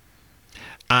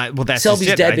 Well, that's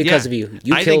Selby's dead because of you.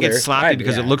 You I killed think it's her. sloppy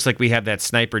because it looks like we have that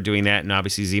sniper doing that, and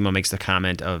obviously Zemo makes the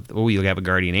comment of, "Oh, you'll have a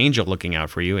guardian angel looking out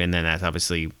for you," and then that's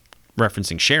obviously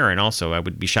referencing Sharon. Also, I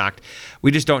would be shocked.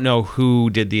 We just don't know who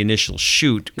did the initial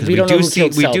shoot because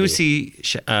we do see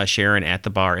Sharon at the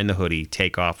bar in the hoodie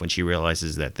take off when she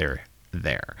realizes that they're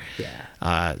there.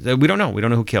 Yeah. We don't know. We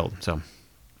don't know who killed. So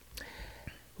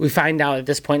we find out at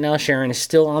this point now Sharon is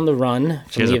still on the run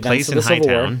from the events of the Civil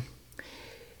War.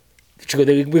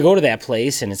 We go to that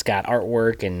place and it's got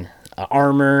artwork and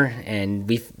armor, and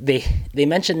they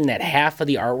mentioned that half of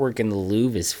the artwork in the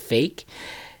Louvre is fake.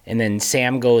 And then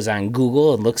Sam goes on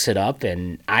Google and looks it up,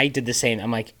 and I did the same.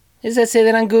 I'm like, does that say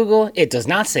that on Google? It does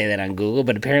not say that on Google,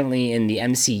 but apparently in the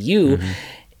MCU,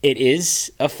 it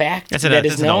is a fact that is known.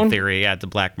 That's an old theory, the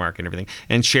black market and everything.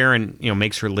 And Sharon,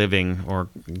 makes her living or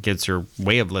gets her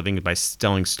way of living by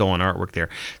selling stolen artwork there.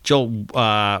 Joel,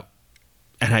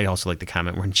 and I also like the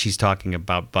comment when she's talking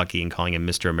about Bucky and calling him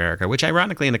Mr. America, which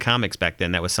ironically in the comics back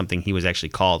then, that was something he was actually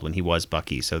called when he was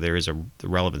Bucky. So there is a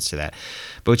relevance to that.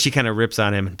 But she kind of rips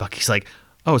on him, and Bucky's like,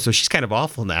 oh, so she's kind of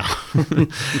awful now.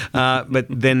 But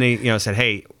then they said,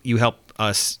 hey, you help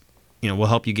us, we'll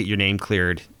help you get your name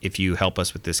cleared if you help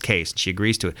us with this case. And she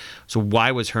agrees to it. So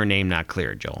why was her name not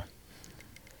cleared, Joel?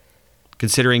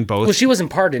 Considering both. Well, she wasn't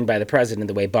pardoned by the president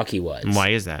the way Bucky was. And why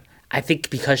is that? I think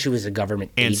because she was a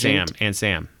government agent. And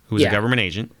Sam, who was a government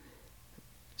agent.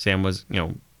 Sam was,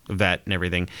 a vet and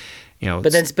everything.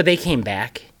 But they came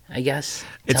back, I guess,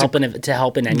 to help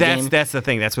in Endgame. That's the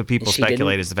thing. That's what people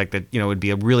speculate is the fact that, it would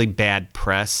be a really bad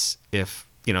press if,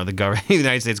 the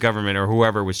United States government or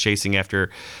whoever was chasing after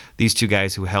these 2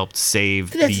 guys who helped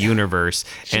save the universe.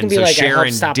 And so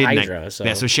Sharon didn't.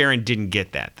 So Sharon didn't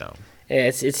get that though.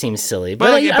 It seems silly,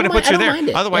 but it puts her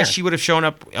there. Otherwise, she would have shown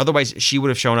up. Otherwise, she would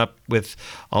have shown up with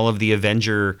all of the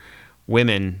Avenger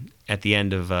women at the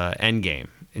end of Endgame,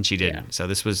 and she didn't. Yeah.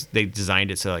 So they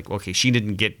designed it so okay, she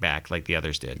didn't get back like the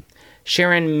others did.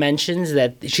 Sharon mentions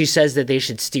that she says that they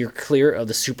should steer clear of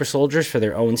the super soldiers for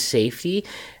their own safety,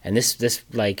 and this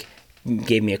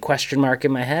gave me a question mark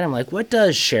in my head. I'm like, what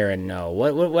does Sharon know?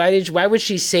 Why would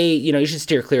she say you should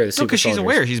steer clear of the super soldiers? Because she's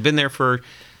aware. She's been there for.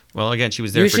 Well, again, she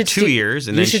was there for 2 years,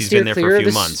 and then she's been there for a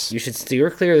few months. You should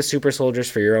steer clear of the super soldiers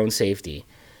for your own safety.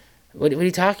 What are you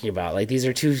talking about? Like, these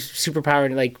are 2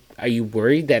 superpowered. Are you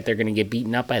worried that they're going to get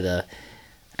beaten up by the?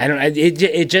 I don't know.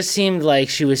 It just seemed like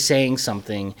she was saying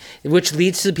something, which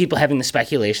leads to people having the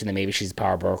speculation that maybe she's a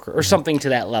power broker or something to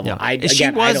that level. Yeah. I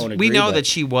don't agree. We know that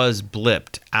she was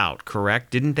blipped out,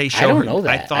 correct? Didn't they show her? I don't know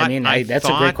that. That's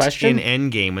a great question.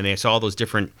 In Endgame, when they saw all those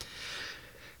different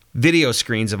video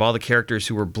screens of all the characters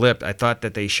who were blipped, I thought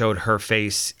that they showed her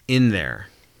face in there.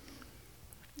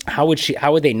 How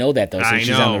would they know that though, since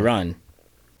she's on the run?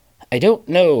 I don't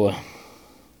know.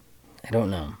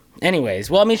 Anyways,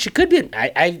 well, I mean, she could be.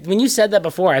 When you said that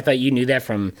before, I thought you knew that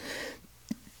from,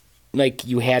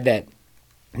 you had that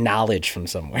knowledge from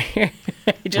somewhere.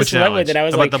 I just remembered that I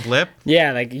was about the blip.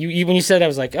 Yeah, you when you said that, I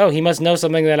was like, oh, he must know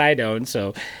something that I don't.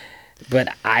 So. But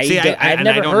I've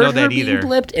never heard her being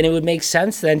blipped, and it would make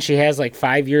sense then. She has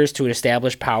 5 years to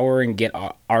establish power and get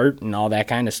art and all that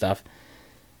kind of stuff.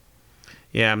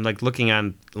 Yeah, I'm looking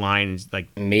online,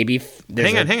 maybe.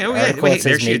 Hang on. Oh, wait,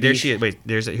 there she is. Wait,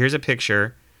 here's a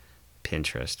picture.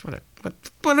 Pinterest.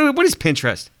 What is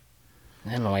Pinterest?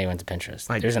 I don't know why you went to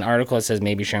Pinterest. There's an article that says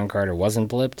maybe Sharon Carter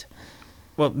wasn't blipped.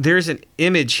 Well, there's an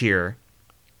image here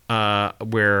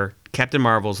where Captain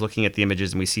Marvel's looking at the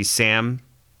images, and we see Sam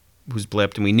who's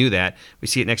blipped, and we knew that. We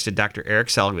see it next to Dr. Eric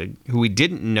Selvig, who we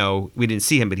didn't know. We didn't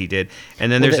see him, but he did.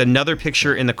 And then there's another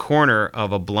picture in the corner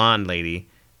of a blonde lady,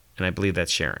 and I believe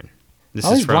that's Sharon. This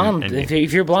is from blonde.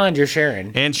 If you're blonde, you're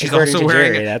Sharon. And she's also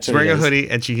wearing a hoodie,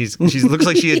 and she looks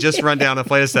like she had just run down a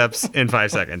flight of steps in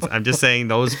 5 seconds. I'm just saying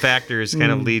those factors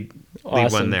kind of lead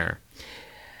one there.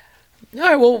 All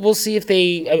right, well, we'll see if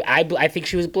they... I think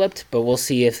she was blipped, but we'll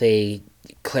see if they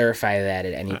clarify that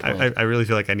at any point. I really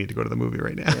feel like I need to go to the movie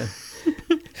right now.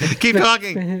 Yeah. Keep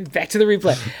talking. Back to the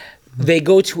replay. They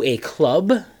go to a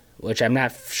club, which I'm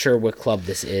not sure what club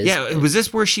this is. Yeah, was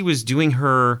this where she was doing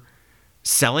her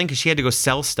selling? Because she had to go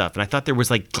sell stuff, and I thought there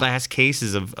was like glass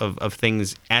cases of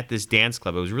things at this dance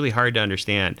club. It was really hard to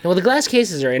understand. Well, the glass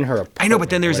cases are in her apartment. I know, but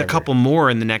then there's a couple more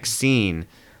in the next scene.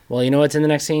 Well, you know what's in the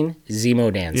next scene?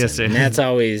 Zemo dancing. Yes, and that's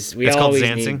always called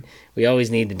dancing. We always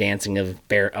need the dancing of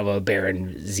a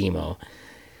Baron Zemo.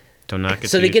 Don't knock it.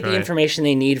 So they get the information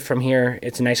they need from here.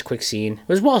 It's a nice quick scene. It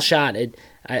was well shot.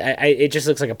 It just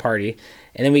looks like a party,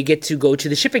 and then we get to go to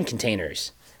the shipping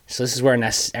containers. So this is where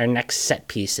our next set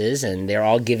piece is, and they're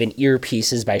all given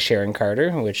earpieces by Sharon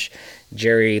Carter, which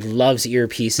Jerry loves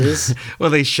earpieces. Well,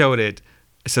 they showed it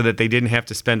so that they didn't have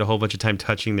to spend a whole bunch of time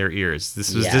touching their ears.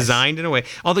 This was designed in a way.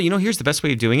 Although, here's the best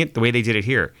way of doing it, the way they did it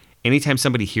here. Anytime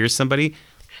somebody hears somebody,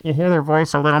 you hear their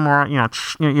voice a little more,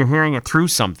 you're hearing it through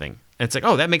something. And it's like,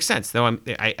 oh, that makes sense. Though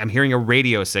I'm hearing a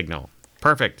radio signal.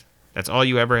 Perfect. That's all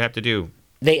you ever have to do.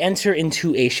 They enter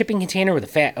into a shipping container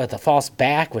with a false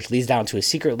back, which leads down to a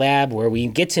secret lab where we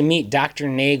get to meet Dr.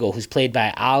 Nagel, who's played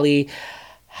by Ali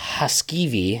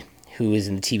Haskivi, who is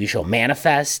in the TV show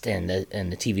Manifest and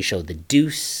the TV show The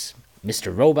Deuce,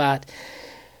 Mr. Robot.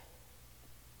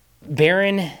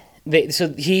 Baron,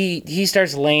 he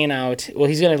starts laying out, well,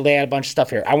 he's going to lay out a bunch of stuff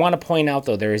here. I want to point out,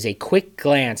 though, there is a quick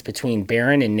glance between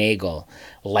Baron and Nagel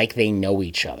like they know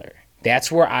each other.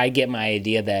 That's where I get my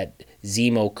idea that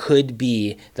Zemo could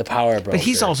be the power broker. But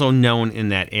he's also known in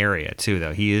that area, too,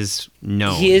 though. He is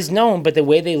known. He is known, but the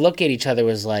way they look at each other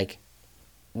was like,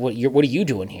 what are you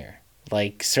doing here?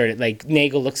 Like, sort of, like,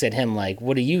 Nagel looks at him like,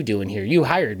 what are you doing here? You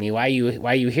hired me. Why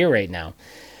are you here right now?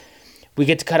 We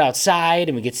get to cut outside,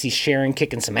 and we get to see Sharon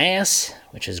kicking some ass,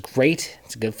 which is great.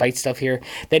 It's good fight stuff here.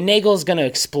 Then Nagel's going to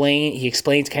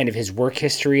explains kind of his work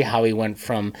history, how he went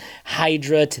from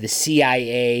Hydra to the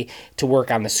CIA to work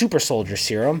on the super soldier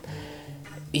serum.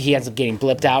 He ends up getting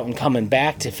blipped out and coming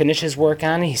back to finish his work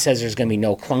on it. He says there's going to be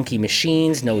no clunky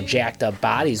machines, no jacked up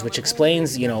bodies, which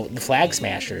explains, the Flag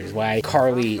Smashers, why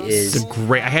Carly is... It's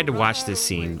great. I had to watch this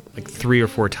scene like 3 or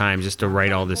 4 times just to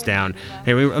write all this down.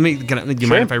 Hey, do you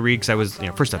mind if I read? Because I was,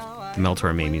 first off, the Mel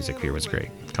Torme music here was great.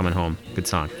 Coming Home, good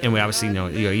song. And we obviously know,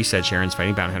 you said Sharon's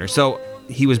fighting bounty hunter. So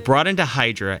he was brought into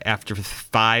Hydra after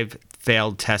 5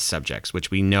 failed test subjects, which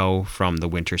we know from the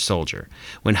Winter Soldier.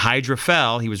 When Hydra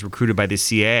fell, he was recruited by the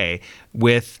CIA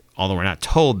with, although we're not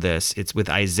told this, it's with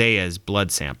Isaiah's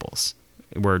blood samples.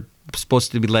 We're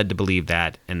supposed to be led to believe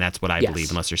that, and that's what I believe,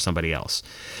 unless there's somebody else.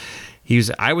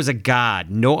 I was a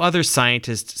god. No other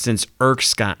scientist since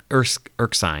Erskine,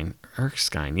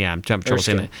 yeah, I'm trouble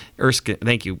saying that. Erskine,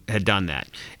 thank you, had done that.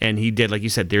 And he did, like you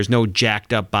said, there's no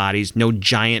jacked up bodies, no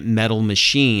giant metal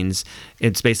machines.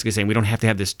 It's basically saying we don't have to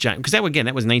have this giant, because that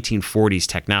was 1940s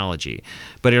technology.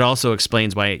 But it also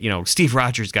explains why, Steve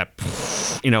Rogers got,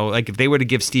 like if they were to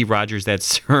give Steve Rogers that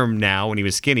serum now when he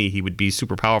was skinny, he would be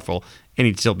super powerful, and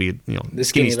he'd still be, the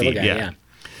skinny Steve, guy, yeah.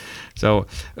 So,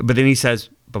 but then he says,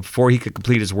 before he could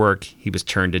complete his work, he was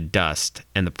turned to dust,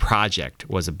 and the project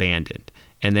was abandoned.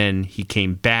 And then he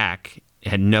came back,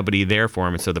 had nobody there for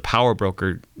him, and so the power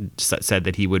broker said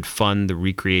that he would fund the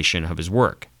recreation of his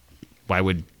work. Why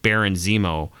would Baron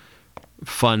Zemo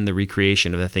fund the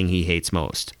recreation of the thing he hates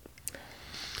most?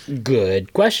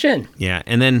 Good question. Yeah,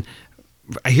 and then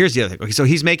here's the other thing. Okay, so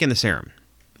he's making the serum,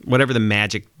 whatever the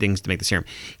magic things to make the serum.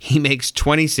 He makes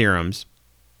 20 serums,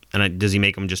 and does he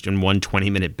make them just in one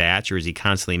 20-minute batch, or is he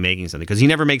constantly making something? Because he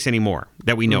never makes any more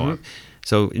that we know of.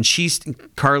 So, and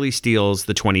Carly steals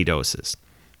the 20 doses.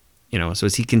 So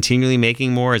is he continually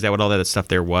making more? Is that what all that stuff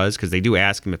there was? Because they do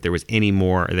ask him if there was any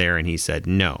more there, and he said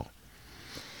no.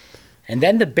 And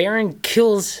then the Baron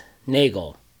kills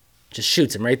Nagel. Just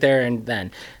shoots him right there and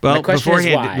then. Well,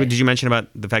 beforehand, did you mention about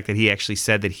the fact that he actually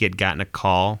said that he had gotten a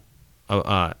call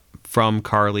from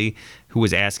Carly, who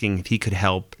was asking if he could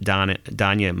help Danya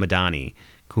Madani,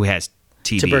 who has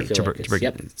TB, tuberculosis.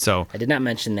 Yep. So I did not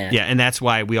mention that. Yeah, and that's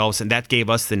why we all of a sudden, that gave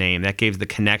us the name, that gave the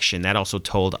connection. That also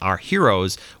told our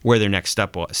heroes where their next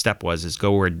step was is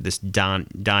go where this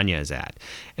Danya is at.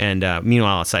 And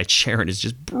meanwhile, outside, Sharon is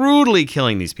just brutally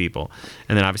killing these people.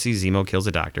 And then obviously Zemo kills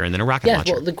the doctor, and then a rocket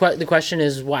launcher. Well, the question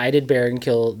is, why did Baron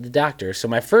kill the doctor? So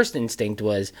my first instinct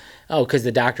was, because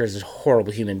the doctor is a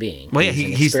horrible human being. Well, yeah,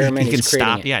 he can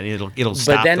stop. Yeah, it'll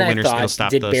stop the Winter. It'll stop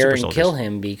the Super Soldiers. Did Baron kill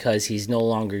him because he's no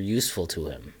longer useful to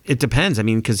him? It depends. I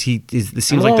mean, because it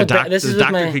seems like the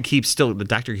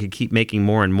doctor could keep making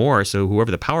more and more. So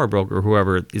whoever the power broker, or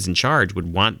whoever is in charge,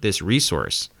 would want this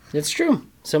resource. That's true.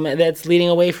 So that's leading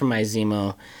away from my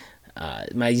Zemo.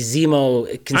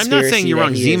 Conspiracy. I'm not saying you're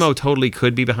wrong. Zemo totally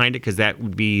could be behind it, because that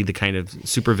would be the kind of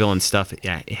supervillain stuff it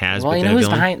has. Well, you know who's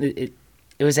behind it?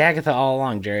 It was Agatha all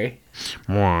along, Jerry.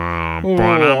 What?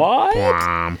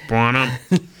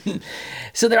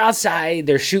 So they're outside,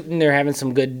 they're shooting, they're having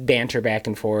some good banter back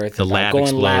and forth. The lab going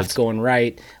explodes. left, going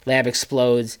right. Lab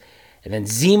explodes. And then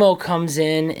Zemo comes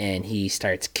in and he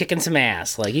starts kicking some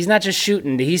ass. Like, he's not just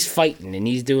shooting, he's fighting and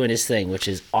he's doing his thing, which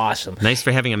is awesome. Nice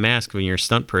for having a mask when you're a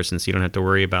stunt person, so you don't have to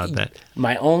worry about that.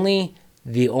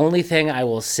 The only thing I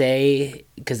will say,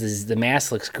 because the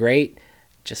mask looks great,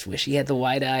 just wish he had the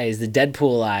wide eyes, the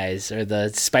Deadpool eyes or the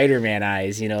Spider-Man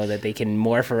eyes, that they can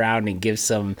morph around and give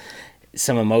some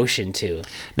emotion to.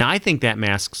 Now, I think that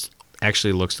mask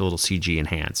actually looks a little CG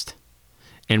enhanced.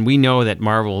 And we know that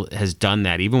Marvel has done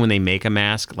that. Even when they make a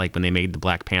mask, like when they made the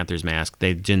Black Panther's mask,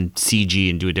 they've done CG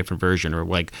and do a different version. Or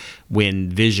like when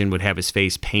Vision would have his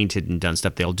face painted and done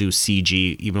stuff, they'll do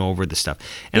CG even over the stuff.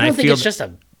 And I think it's just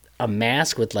a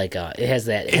mask with like it has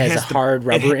a hard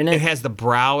rubber in it. It has the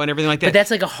brow and everything like that. But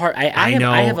that's like a hard. I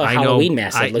have a Halloween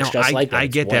mask that looks just like that. I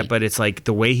get that, but it's like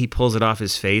the way he pulls it off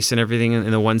his face and everything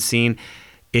in the one scene.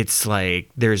 It's like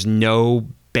there's no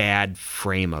bad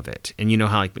frame of it. And you know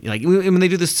how like when they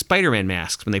do the Spider-Man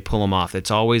masks, when they pull them off,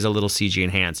 it's always a little CG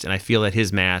enhanced. And I feel that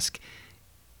his mask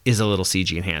is a little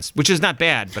CG enhanced, which is not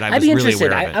bad, but I was really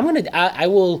aware of it. I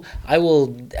will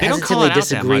hesitantly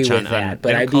disagree with that,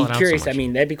 but I'd be curious. I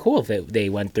mean, that'd be cool if they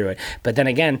went through it. But then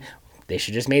again, they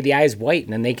should just made the eyes white,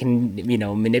 and then they can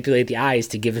manipulate the eyes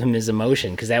to give him his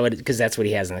emotion, because that's what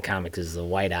he has in the comics, is the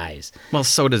white eyes. Well,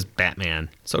 so does Batman.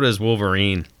 So does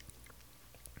Wolverine.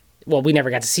 Well, we never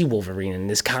got to see Wolverine in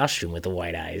this costume with the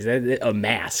white eyes. A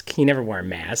mask. He never wore a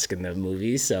mask in the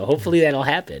movies, so hopefully that'll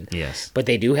happen. Yes. But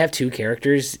they do have two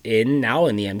characters now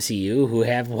in the MCU who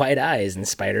have white eyes, in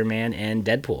Spider-Man and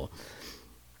Deadpool.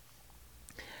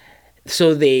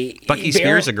 So Bucky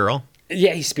spears a girl.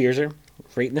 Yeah, he spears her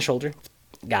right in the shoulder.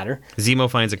 Got her. Zemo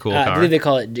finds a cool car. I believe they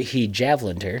call it, he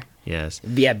javelined her. Yes.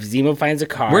 Yeah, Zemo finds a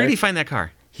car. Where did he find that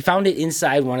car? He found it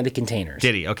inside one of the containers.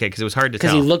 Did he? Okay, because it was hard to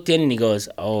tell. Because he looked in and he goes,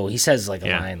 he says like a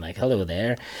line like, hello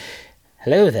there.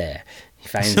 Hello there. He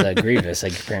finds Grievous,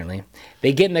 like, apparently.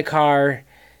 They get in the car.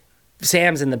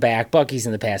 Sam's in the back. Bucky's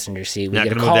in the passenger seat. We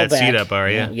get a call back. Seat up, are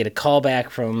you? We get a call back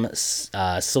from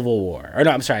Civil War. Or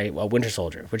no, I'm sorry, Winter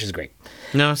Soldier, which is great.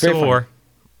 No, Civil War.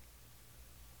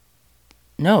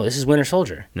 No, this is Winter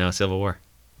Soldier. No, Civil War.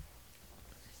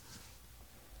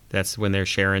 That's when they're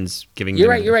Sharon's giving. You're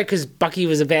right, because Bucky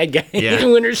was a bad guy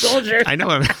in Winter Soldier. I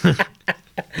know him.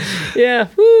 Yeah.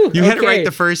 Woo, you had it right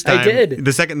the first time. I did.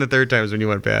 The second and the third times when you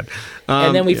went bad.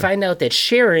 And then we find out that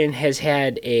Sharon has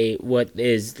had what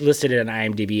is listed on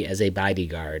IMDb as a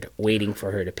bodyguard waiting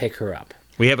for her to pick her up.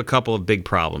 We have a couple of big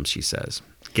problems, she says.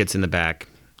 Gets in the back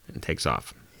and takes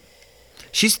off.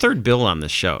 She's third bill on this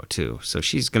show, too, so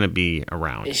she's going to be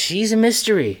around. She's a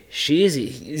mystery.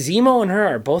 Zemo and her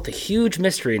are both a huge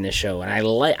mystery in this show, and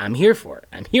I'm here for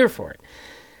it.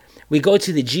 We go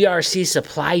to the GRC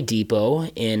Supply Depot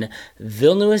in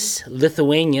Vilnius,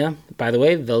 Lithuania. By the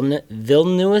way,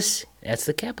 Vilnius, that's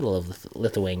the capital of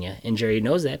Lithuania, and Jerry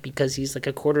knows that because he's like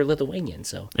a quarter Lithuanian.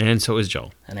 And so is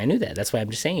Joel. And I knew that. That's why I'm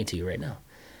just saying it to you right now.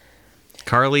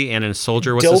 Carly and a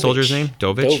soldier. What's the soldier's name?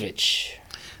 Dovich.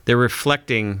 They're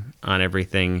reflecting on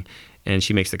everything, and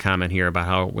she makes the comment here about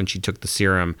how when she took the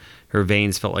serum, her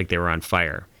veins felt like they were on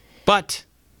fire. But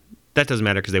that doesn't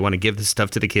matter because they want to give this stuff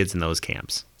to the kids in those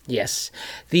camps. Yes.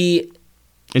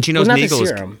 And she knows Nagel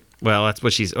is... Well, that's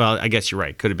what she's... Well, I guess you're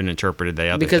right. Could have been interpreted the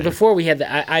other Because thing. before we had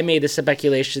I made the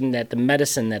speculation that the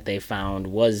medicine that they found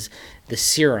was the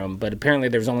serum, but apparently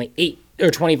there was only 8 or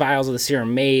 20 vials of the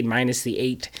serum made minus the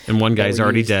 8. And one guy's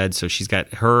already dead, so she's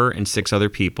got her and 6 other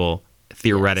people...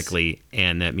 theoretically,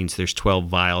 and that means there's 12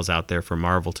 vials out there for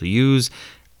Marvel to use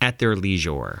at their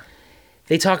leisure.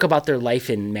 They talk about their life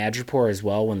in Madripoor as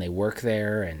well when they work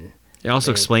there, and it also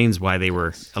explains why they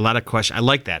were a lot of questions. I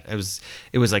like that. It was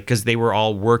like because they were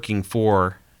all working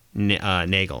for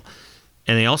Nagel,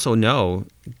 and they also know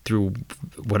through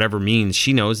whatever means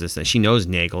she knows this, that she knows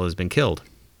Nagel has been killed,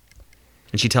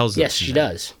 and she tells them. Yes, she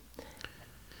does.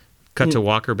 Cut to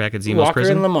Walker back at Zemo's Walker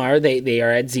prison. and Lamar, they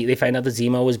are at they find out that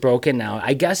Zemo was broken. Now,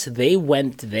 I guess they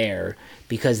went there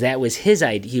because that was his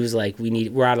idea. He was like,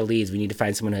 we're out of leads. We need to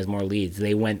find someone who has more leads.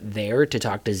 They went there to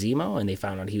talk to Zemo, and they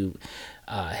found out he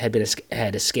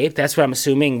had escaped. That's what I'm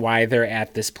assuming why they're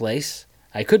at this place.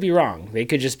 I could be wrong. They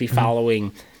could just be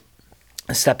following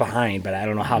a step behind, but I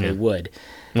don't know how they would.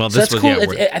 Well, so this that's was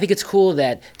cool. I think it's cool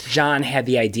that John had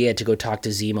the idea to go talk to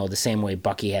Zemo the same way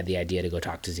Bucky had the idea to go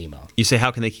talk to Zemo. You say,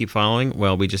 how can they keep following?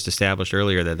 Well, we just established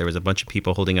earlier that there was a bunch of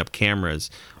people holding up cameras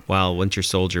while Winter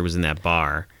Soldier was in that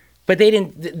bar. But they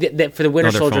didn't for the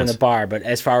Winter Soldier phones. in the bar. But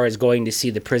as far as going to see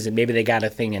the prison, maybe they got a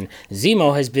thing. And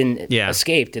Zemo has been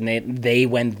escaped, and they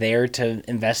went there to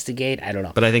investigate. I don't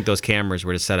know. But I think those cameras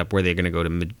were to set up where they're going to go to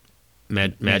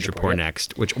Madripoor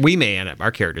next, which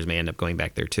our characters may end up going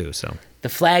back there too. So the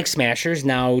Flag Smashers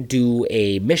now do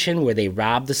a mission where they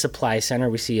rob the supply center.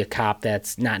 We see a cop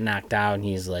that's not knocked out, and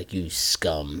he's like, "You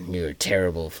scum! You're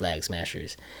terrible, Flag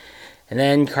Smashers." And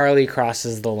then Carly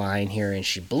crosses the line here, and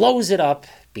she blows it up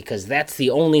because that's the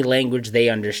only language they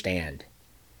understand.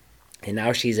 And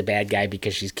now she's a bad guy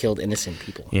because she's killed innocent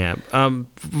people. Yeah.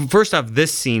 First off,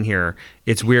 this scene here,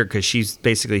 it's weird because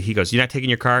he goes, "You're not taking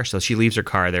your car?" So she leaves her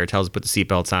car there, tells her to put the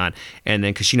seatbelts on. And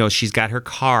then because she knows she's got her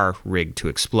car rigged to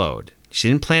explode. She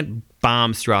didn't plant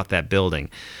bombs throughout that building.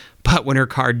 But when her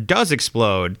car does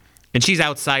explode and she's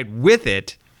outside with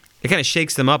it, it kind of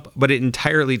shakes them up, but it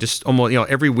entirely just almost,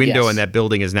 every window in that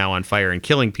building is now on fire and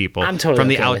killing people from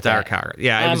the outdoor car.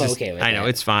 Yeah, I'm okay with that. I know,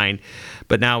 it's fine.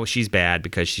 But now she's bad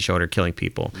because she showed her killing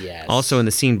people. Yes. Also, in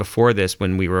the scene before this,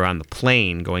 when we were on the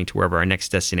plane going to wherever our next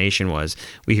destination was,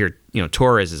 we hear,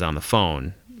 Torres is on the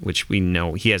phone, which we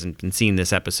know he hasn't been seen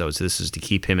this episode, so this is to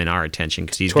keep him in our attention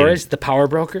because he's Torres, the power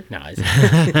broker. No,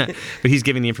 but he's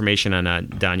giving the information on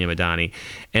Danya Madani,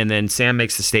 and then Sam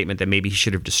makes the statement that maybe he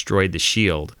should have destroyed the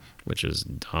shield, which is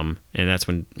dumb. And that's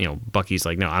when, Bucky's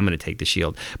like, "No, I'm going to take the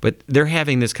shield." But they're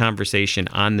having this conversation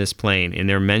on this plane, and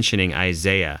they're mentioning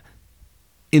Isaiah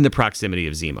in the proximity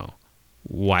of Zemo.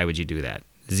 Why would you do that?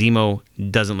 Zemo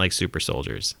doesn't like super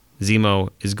soldiers. Zemo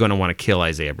is going to want to kill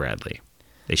Isaiah Bradley.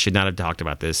 They should not have talked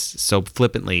about this so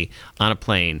flippantly on a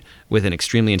plane with an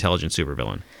extremely intelligent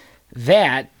supervillain.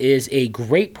 That is a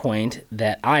great point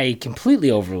that I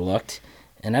completely overlooked,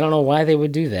 and I don't know why they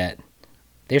would do that.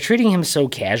 They're treating him so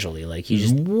casually, like he's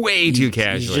just way too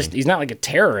casually. He's not like a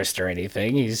terrorist or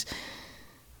anything.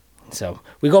 So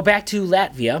we go back to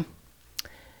Latvia,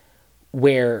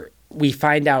 where we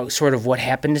find out sort of what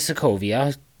happened to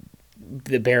Sokovia.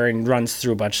 The Baron runs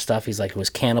through a bunch of stuff. He's like, it was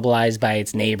cannibalized by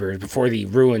its neighbors before the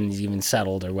ruins even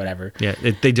settled or whatever. Yeah,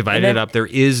 they divided it up. There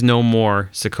is no more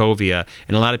Sokovia.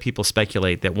 And a lot of people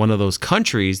speculate that one of those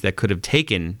countries that could have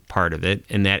taken part of it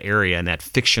in that area, in that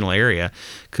fictional area,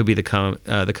 could be the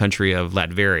country of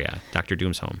Latveria, Dr.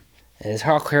 Doom's home. As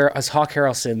Hawk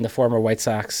Harrelson, the former White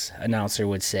Sox announcer,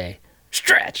 would say,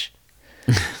 "Stretch!"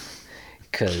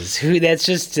 Because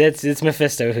it's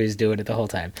Mephisto who's doing it the whole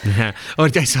time. Yeah. Oh,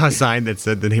 I saw a sign that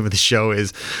said the name of the show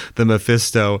is The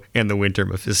Mephisto and the Winter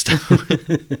Mephisto.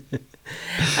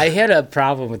 I had a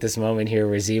problem with this moment here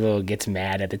where Zemo gets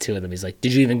mad at the two of them. He's like,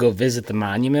 "Did you even go visit the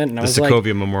monument?" And I was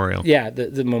Sokovia Memorial. Yeah,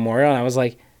 the memorial. And I was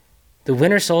like, the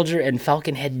Winter Soldier and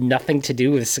Falcon had nothing to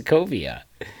do with Sokovia.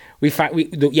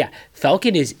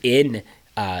 Falcon is in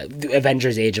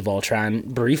Avengers Age of Ultron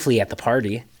briefly at the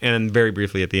party. And very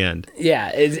briefly at the end. Yeah,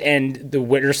 and the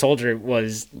Winter Soldier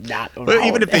was not. But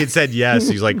even if they had said yes,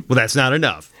 he's like, "Well, that's not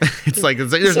enough." It's like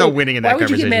there's no winning in that conversation.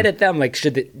 Why would you get mad at them? Like,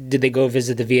 did they go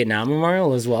visit the Vietnam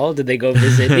Memorial as well? Did they go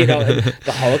visit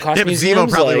the Holocaust museum?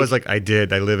 Zemo probably was like, "I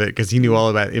did. I live it," because he knew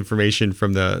all about information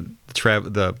from the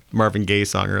Marvin Gaye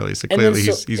song earlier. So clearly he's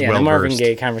well versed. The Marvin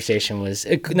Gaye conversation was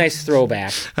a nice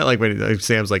throwback. I like when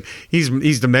Sam's like,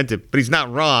 he's demented, but he's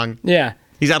not wrong. Yeah,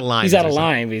 he's out of line. He's out of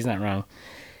line, but he's not wrong.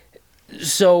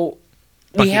 So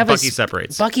Bucky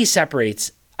separates. Bucky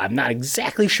separates. I'm not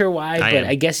exactly sure why, but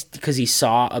I guess because he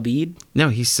saw a bead. No,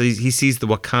 he sees the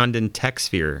Wakandan tech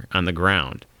sphere on the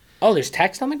ground. Oh, there's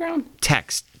text on the ground?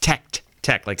 Tech,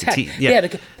 like tech. the T. Yeah,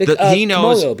 he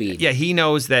knows. Komodo bead. Yeah, he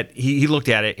knows that he looked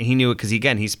at it and he knew it because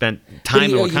again he spent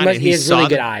time in Wakanda. He has really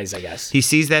good eyes, I guess. He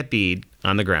sees that bead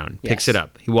on the ground, picks it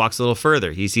up. He walks a little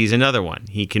further. He sees another one.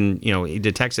 He can, he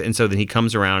detects it, and so then he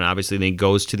comes around. Obviously, then he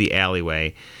goes to the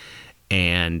alleyway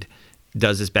and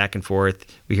does this back and forth.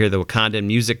 We hear the Wakandan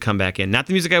music come back in. Not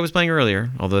the music I was playing earlier,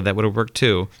 although that would have worked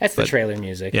too. That's the trailer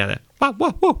music. Yeah, that whoa,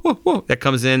 whoa, whoa, whoa, whoa. That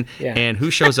comes in, and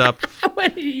who shows up? I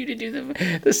wanted you to do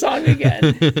the song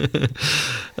again.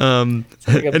 It's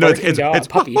like a barking dog,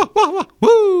 puppy. Whoa, whoa, whoa,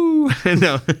 woo!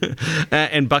 No.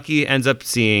 And Bucky ends up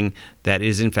seeing that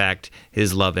is, in fact,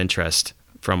 his love interest,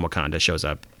 from Wakanda shows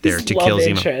up there His to love kill Zemo.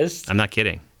 interest. I'm not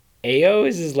kidding. Ao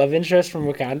is his love interest from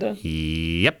Wakanda?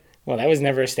 Yep. Well, that was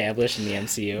never established in the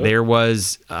MCU. There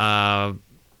was.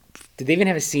 Did they even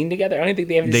have a scene together? I don't think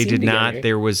they have a They scene did together. not.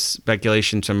 There was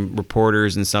speculation, some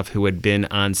reporters and stuff who had been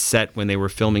on set when they were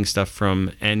filming stuff from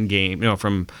Endgame,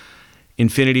 from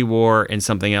Infinity War and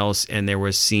something else, and there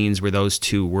was scenes where those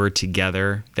two were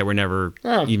together that were never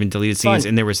even deleted scenes,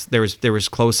 and there was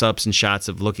close-ups and shots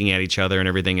of looking at each other and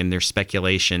everything, and there's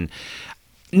speculation.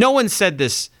 No one said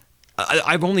this.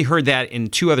 I've only heard that in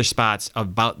 2 other spots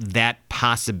about that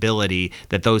possibility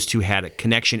that those two had a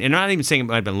connection. And I'm not even saying it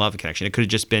might have been love connection. It could have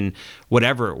just been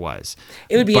whatever it was.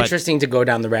 It would be interesting to go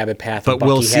down the rabbit path of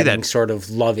Bucky having sort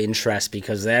of love interest,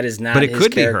 because that is not his character. But it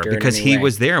could be her, because he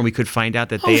was there and we could find out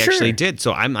that they actually did.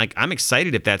 So I'm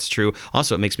excited if that's true.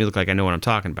 Also, it makes me look like I know what I'm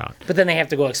talking about. But then they have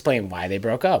to go explain why they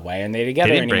broke up. Why aren't they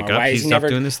together anymore? Break up. Why He's never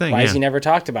doing this thing. Why has he never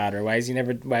talked about her? Why has he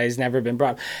never been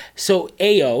brought up? So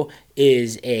Ao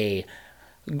is a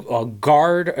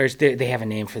guard, or they have a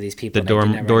name for these people. The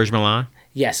Dorj Milan?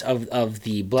 Yes, of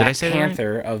the Black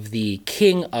Panther, of the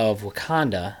King of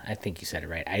Wakanda. I think you said it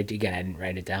right. I didn't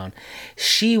write it down.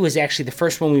 She was actually the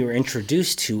first one we were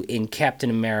introduced to in Captain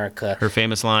America. Her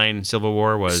famous line, Civil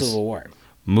War, was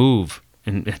move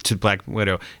to Black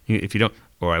Widow. If you don't,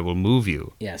 or I will move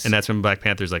you. Yes. And that's when Black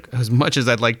Panther's like, as much as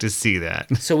I'd like to see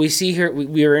that. So we see her,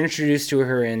 we were introduced to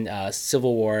her in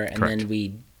Civil War, and Correct. then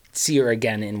we see her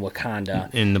again in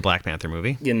Wakanda. In the Black Panther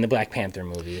movie.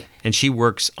 And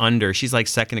she's like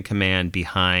second in command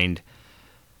behind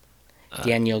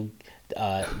Daniela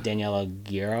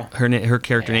Guerra. Her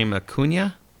character name,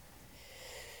 Acuna?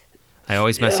 I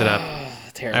always mess it up.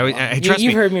 Terrible.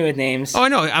 You've heard me with names. Oh, I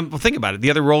know. Think about it. The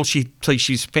other role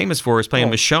she's famous for is playing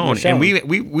Michonne. And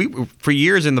we for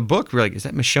years in the book, we were like, is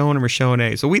that Michonne or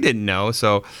Michonne? So we didn't know.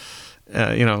 So,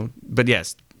 but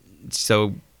yes.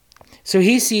 So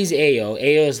he sees Ao.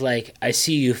 Ao's like, I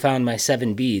see you found my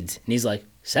 7 beads. And he's like,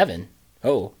 7?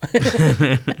 Oh.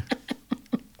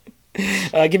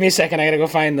 Give me a second. I got to go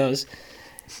find those.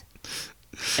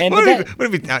 And never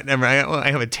mind. I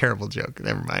have a terrible joke.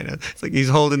 Never mind. It's like he's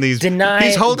holding these beads in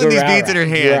her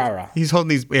hand. Guerrara. He's holding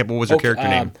these. Yeah, what was her character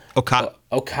name? Okoye.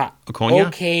 Okoye.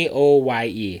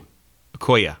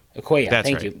 Okoye. That's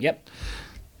Thank right. you. Yep.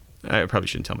 I probably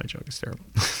shouldn't tell my joke. It's terrible.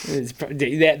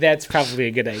 That's probably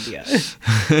a good idea.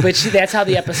 But that's how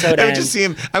the episode ends.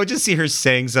 I would just see her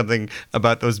saying something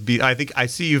about those beads. I think I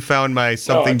see you found my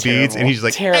something beads, and he's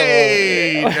like, terrible.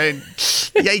 Hey,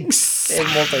 yikes.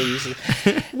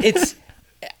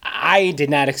 I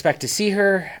did not expect to see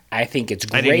her. I think it's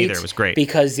great. I didn't either. It was great.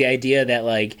 Because the idea that,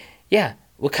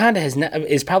 Wakanda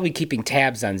is probably keeping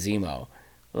tabs on Zemo.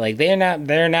 Like, they're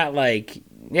not like,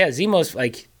 Zemo's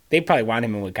like, they probably want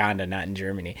him in Wakanda, not in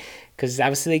Germany, because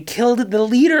obviously they killed the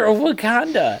leader of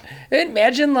Wakanda.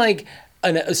 Imagine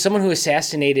someone who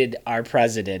assassinated our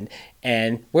president,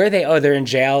 and where are they? Oh, they're in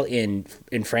jail in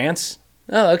France.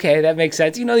 Oh, okay, that makes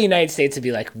sense. The United States would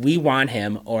be like, we want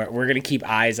him, or we're going to keep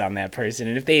eyes on that person.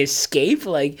 And if they escape,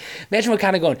 imagine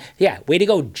Wakanda going, yeah, way to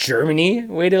go, Germany.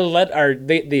 Way to let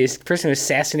the person who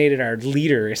assassinated our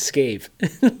leader escape.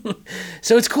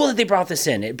 So it's cool that they brought this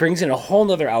in. It brings in a whole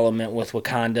nother element with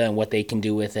Wakanda and what they can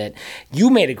do with it.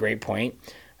 You made a great point.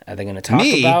 Are they going to talk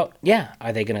about... Yeah,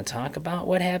 are they going to talk about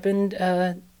what happened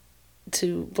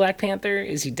to Black Panther?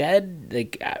 Is he dead?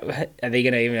 Are they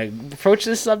going to even approach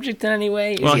this subject in any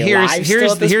way?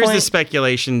 Here's the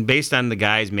speculation based on the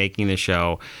guys making the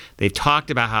show. They've talked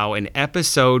about how in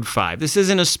episode 5, this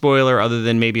isn't a spoiler other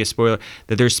than maybe a spoiler,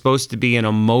 that there's supposed to be an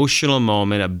emotional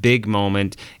moment, a big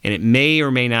moment, and it may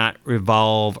or may not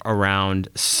revolve around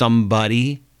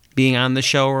somebody being on the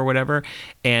show or whatever.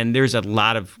 And there's a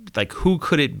lot of who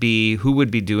could it be? Who would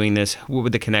be doing this? What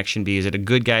would the connection be? Is it a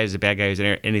good guy? Is it a bad guy? Is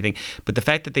it anything? But the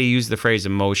fact that they use the phrase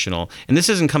emotional, and this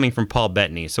isn't coming from Paul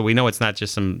Bettany, so we know it's not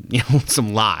just some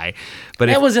lie. But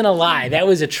that wasn't a lie. That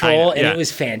was a troll, and it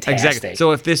was fantastic. Exactly.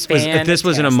 So if this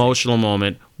was an emotional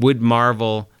moment, would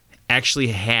Marvel actually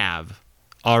have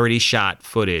already shot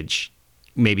footage?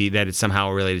 Maybe that it's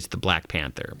somehow related to the Black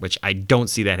Panther, which I don't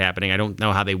see that happening. I don't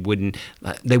know how they wouldn't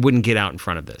get out in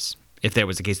front of this if that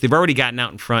was the case. They've already gotten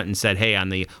out in front and said, hey, on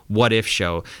the What If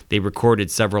show, they recorded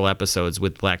several episodes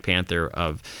with Black Panther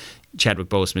of Chadwick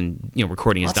Boseman,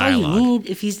 recording his dialogue. All you need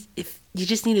if you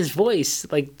just need his voice.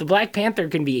 Like, the Black Panther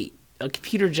can be a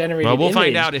computer-generated Well, we'll image.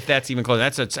 find out if that's even close.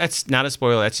 That's not a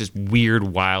spoiler. That's just weird,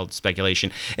 wild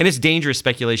speculation. And it's dangerous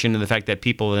speculation in the fact that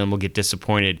people then will get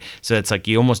disappointed. So it's like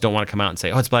you almost don't want to come out and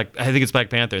say, oh, I think it's Black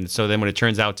Panther. And so then when it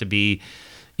turns out to be,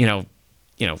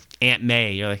 Aunt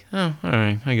May, you're like, oh, all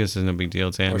right. I guess it's no big deal.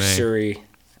 It's Aunt May. Or Shuri.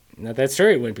 Not that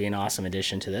Shuri would be an awesome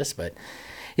addition to this, but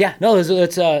Yeah, no,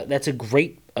 that's a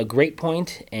great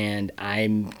point, and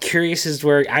I'm curious as to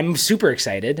where I'm super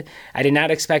excited. I did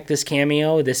not expect this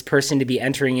cameo, this person to be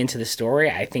entering into the story.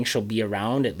 I think she'll be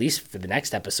around at least for the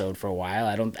next episode for a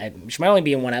while. She might only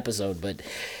be in one episode, but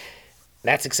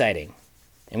that's exciting.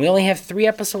 And we only have 3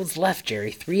 episodes left,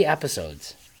 Jerry. 3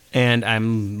 episodes. And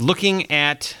I'm looking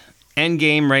at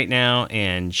Endgame right now,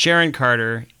 and Sharon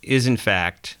Carter is in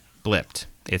fact blipped.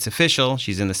 It's official.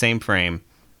 She's in the same frame.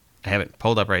 I have it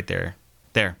pulled up right there.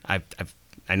 There. I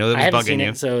know that was I haven't bugging seen you.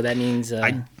 It, so that means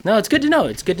no. It's good to know.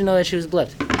 It's good to know that she was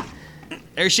blipped.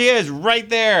 There she is, right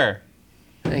there.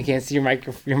 I can't see your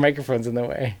microphone's in the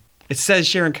way. It says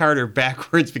Sharon Carter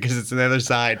backwards because it's on the other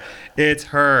side. It's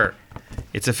her.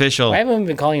 It's official. I haven't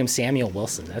been calling him Samuel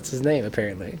Wilson. That's his name,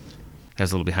 apparently.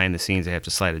 There's a little behind the scenes. I have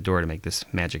to slide a door to make this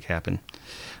magic happen.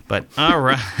 But all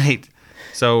right.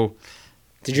 So,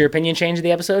 did your opinion change of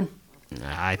the episode?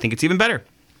 I think it's even better.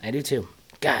 I do too.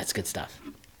 God, it's good stuff.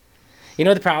 You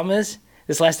know what the problem is?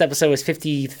 This last episode was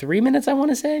 53 minutes, I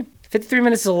want to say. 53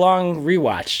 minutes is a long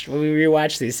rewatch. When we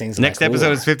rewatch these things. Next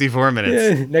episode is 54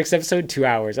 minutes. Next episode, 2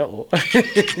 hours. Uh-oh. Oh,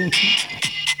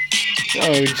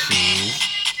 jeez.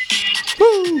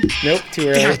 Woo! Nope, too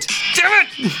early. Damn it!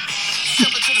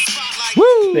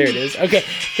 Woo! There it is. Okay,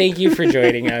 thank you for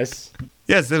joining us.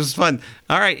 Yes, it was fun.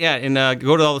 All right, yeah, and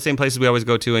go to all the same places we always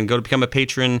go to, and go to become a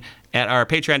patron at our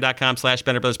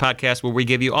patreon.com/Bender Brothers Podcast, where we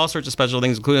give you all sorts of special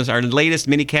things, including our latest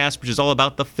minicast, which is all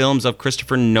about the films of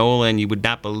Christopher Nolan. You would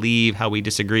not believe how we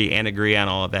disagree and agree on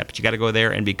all of that, but you got to go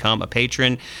there and become a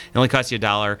patron. It only costs you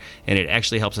 $1, and it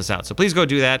actually helps us out. So please go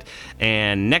do that.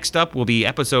 And next up will be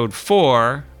episode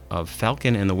 4 of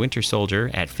Falcon and the Winter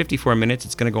Soldier at 54 minutes.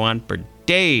 It's going to go on for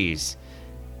days.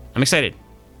 I'm excited,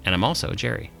 and I'm also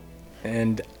Jerry.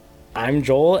 And I'm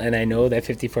Joel, and I know that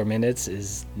 54 minutes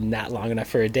is not long enough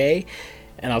for a day.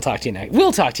 And we'll talk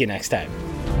to you next time.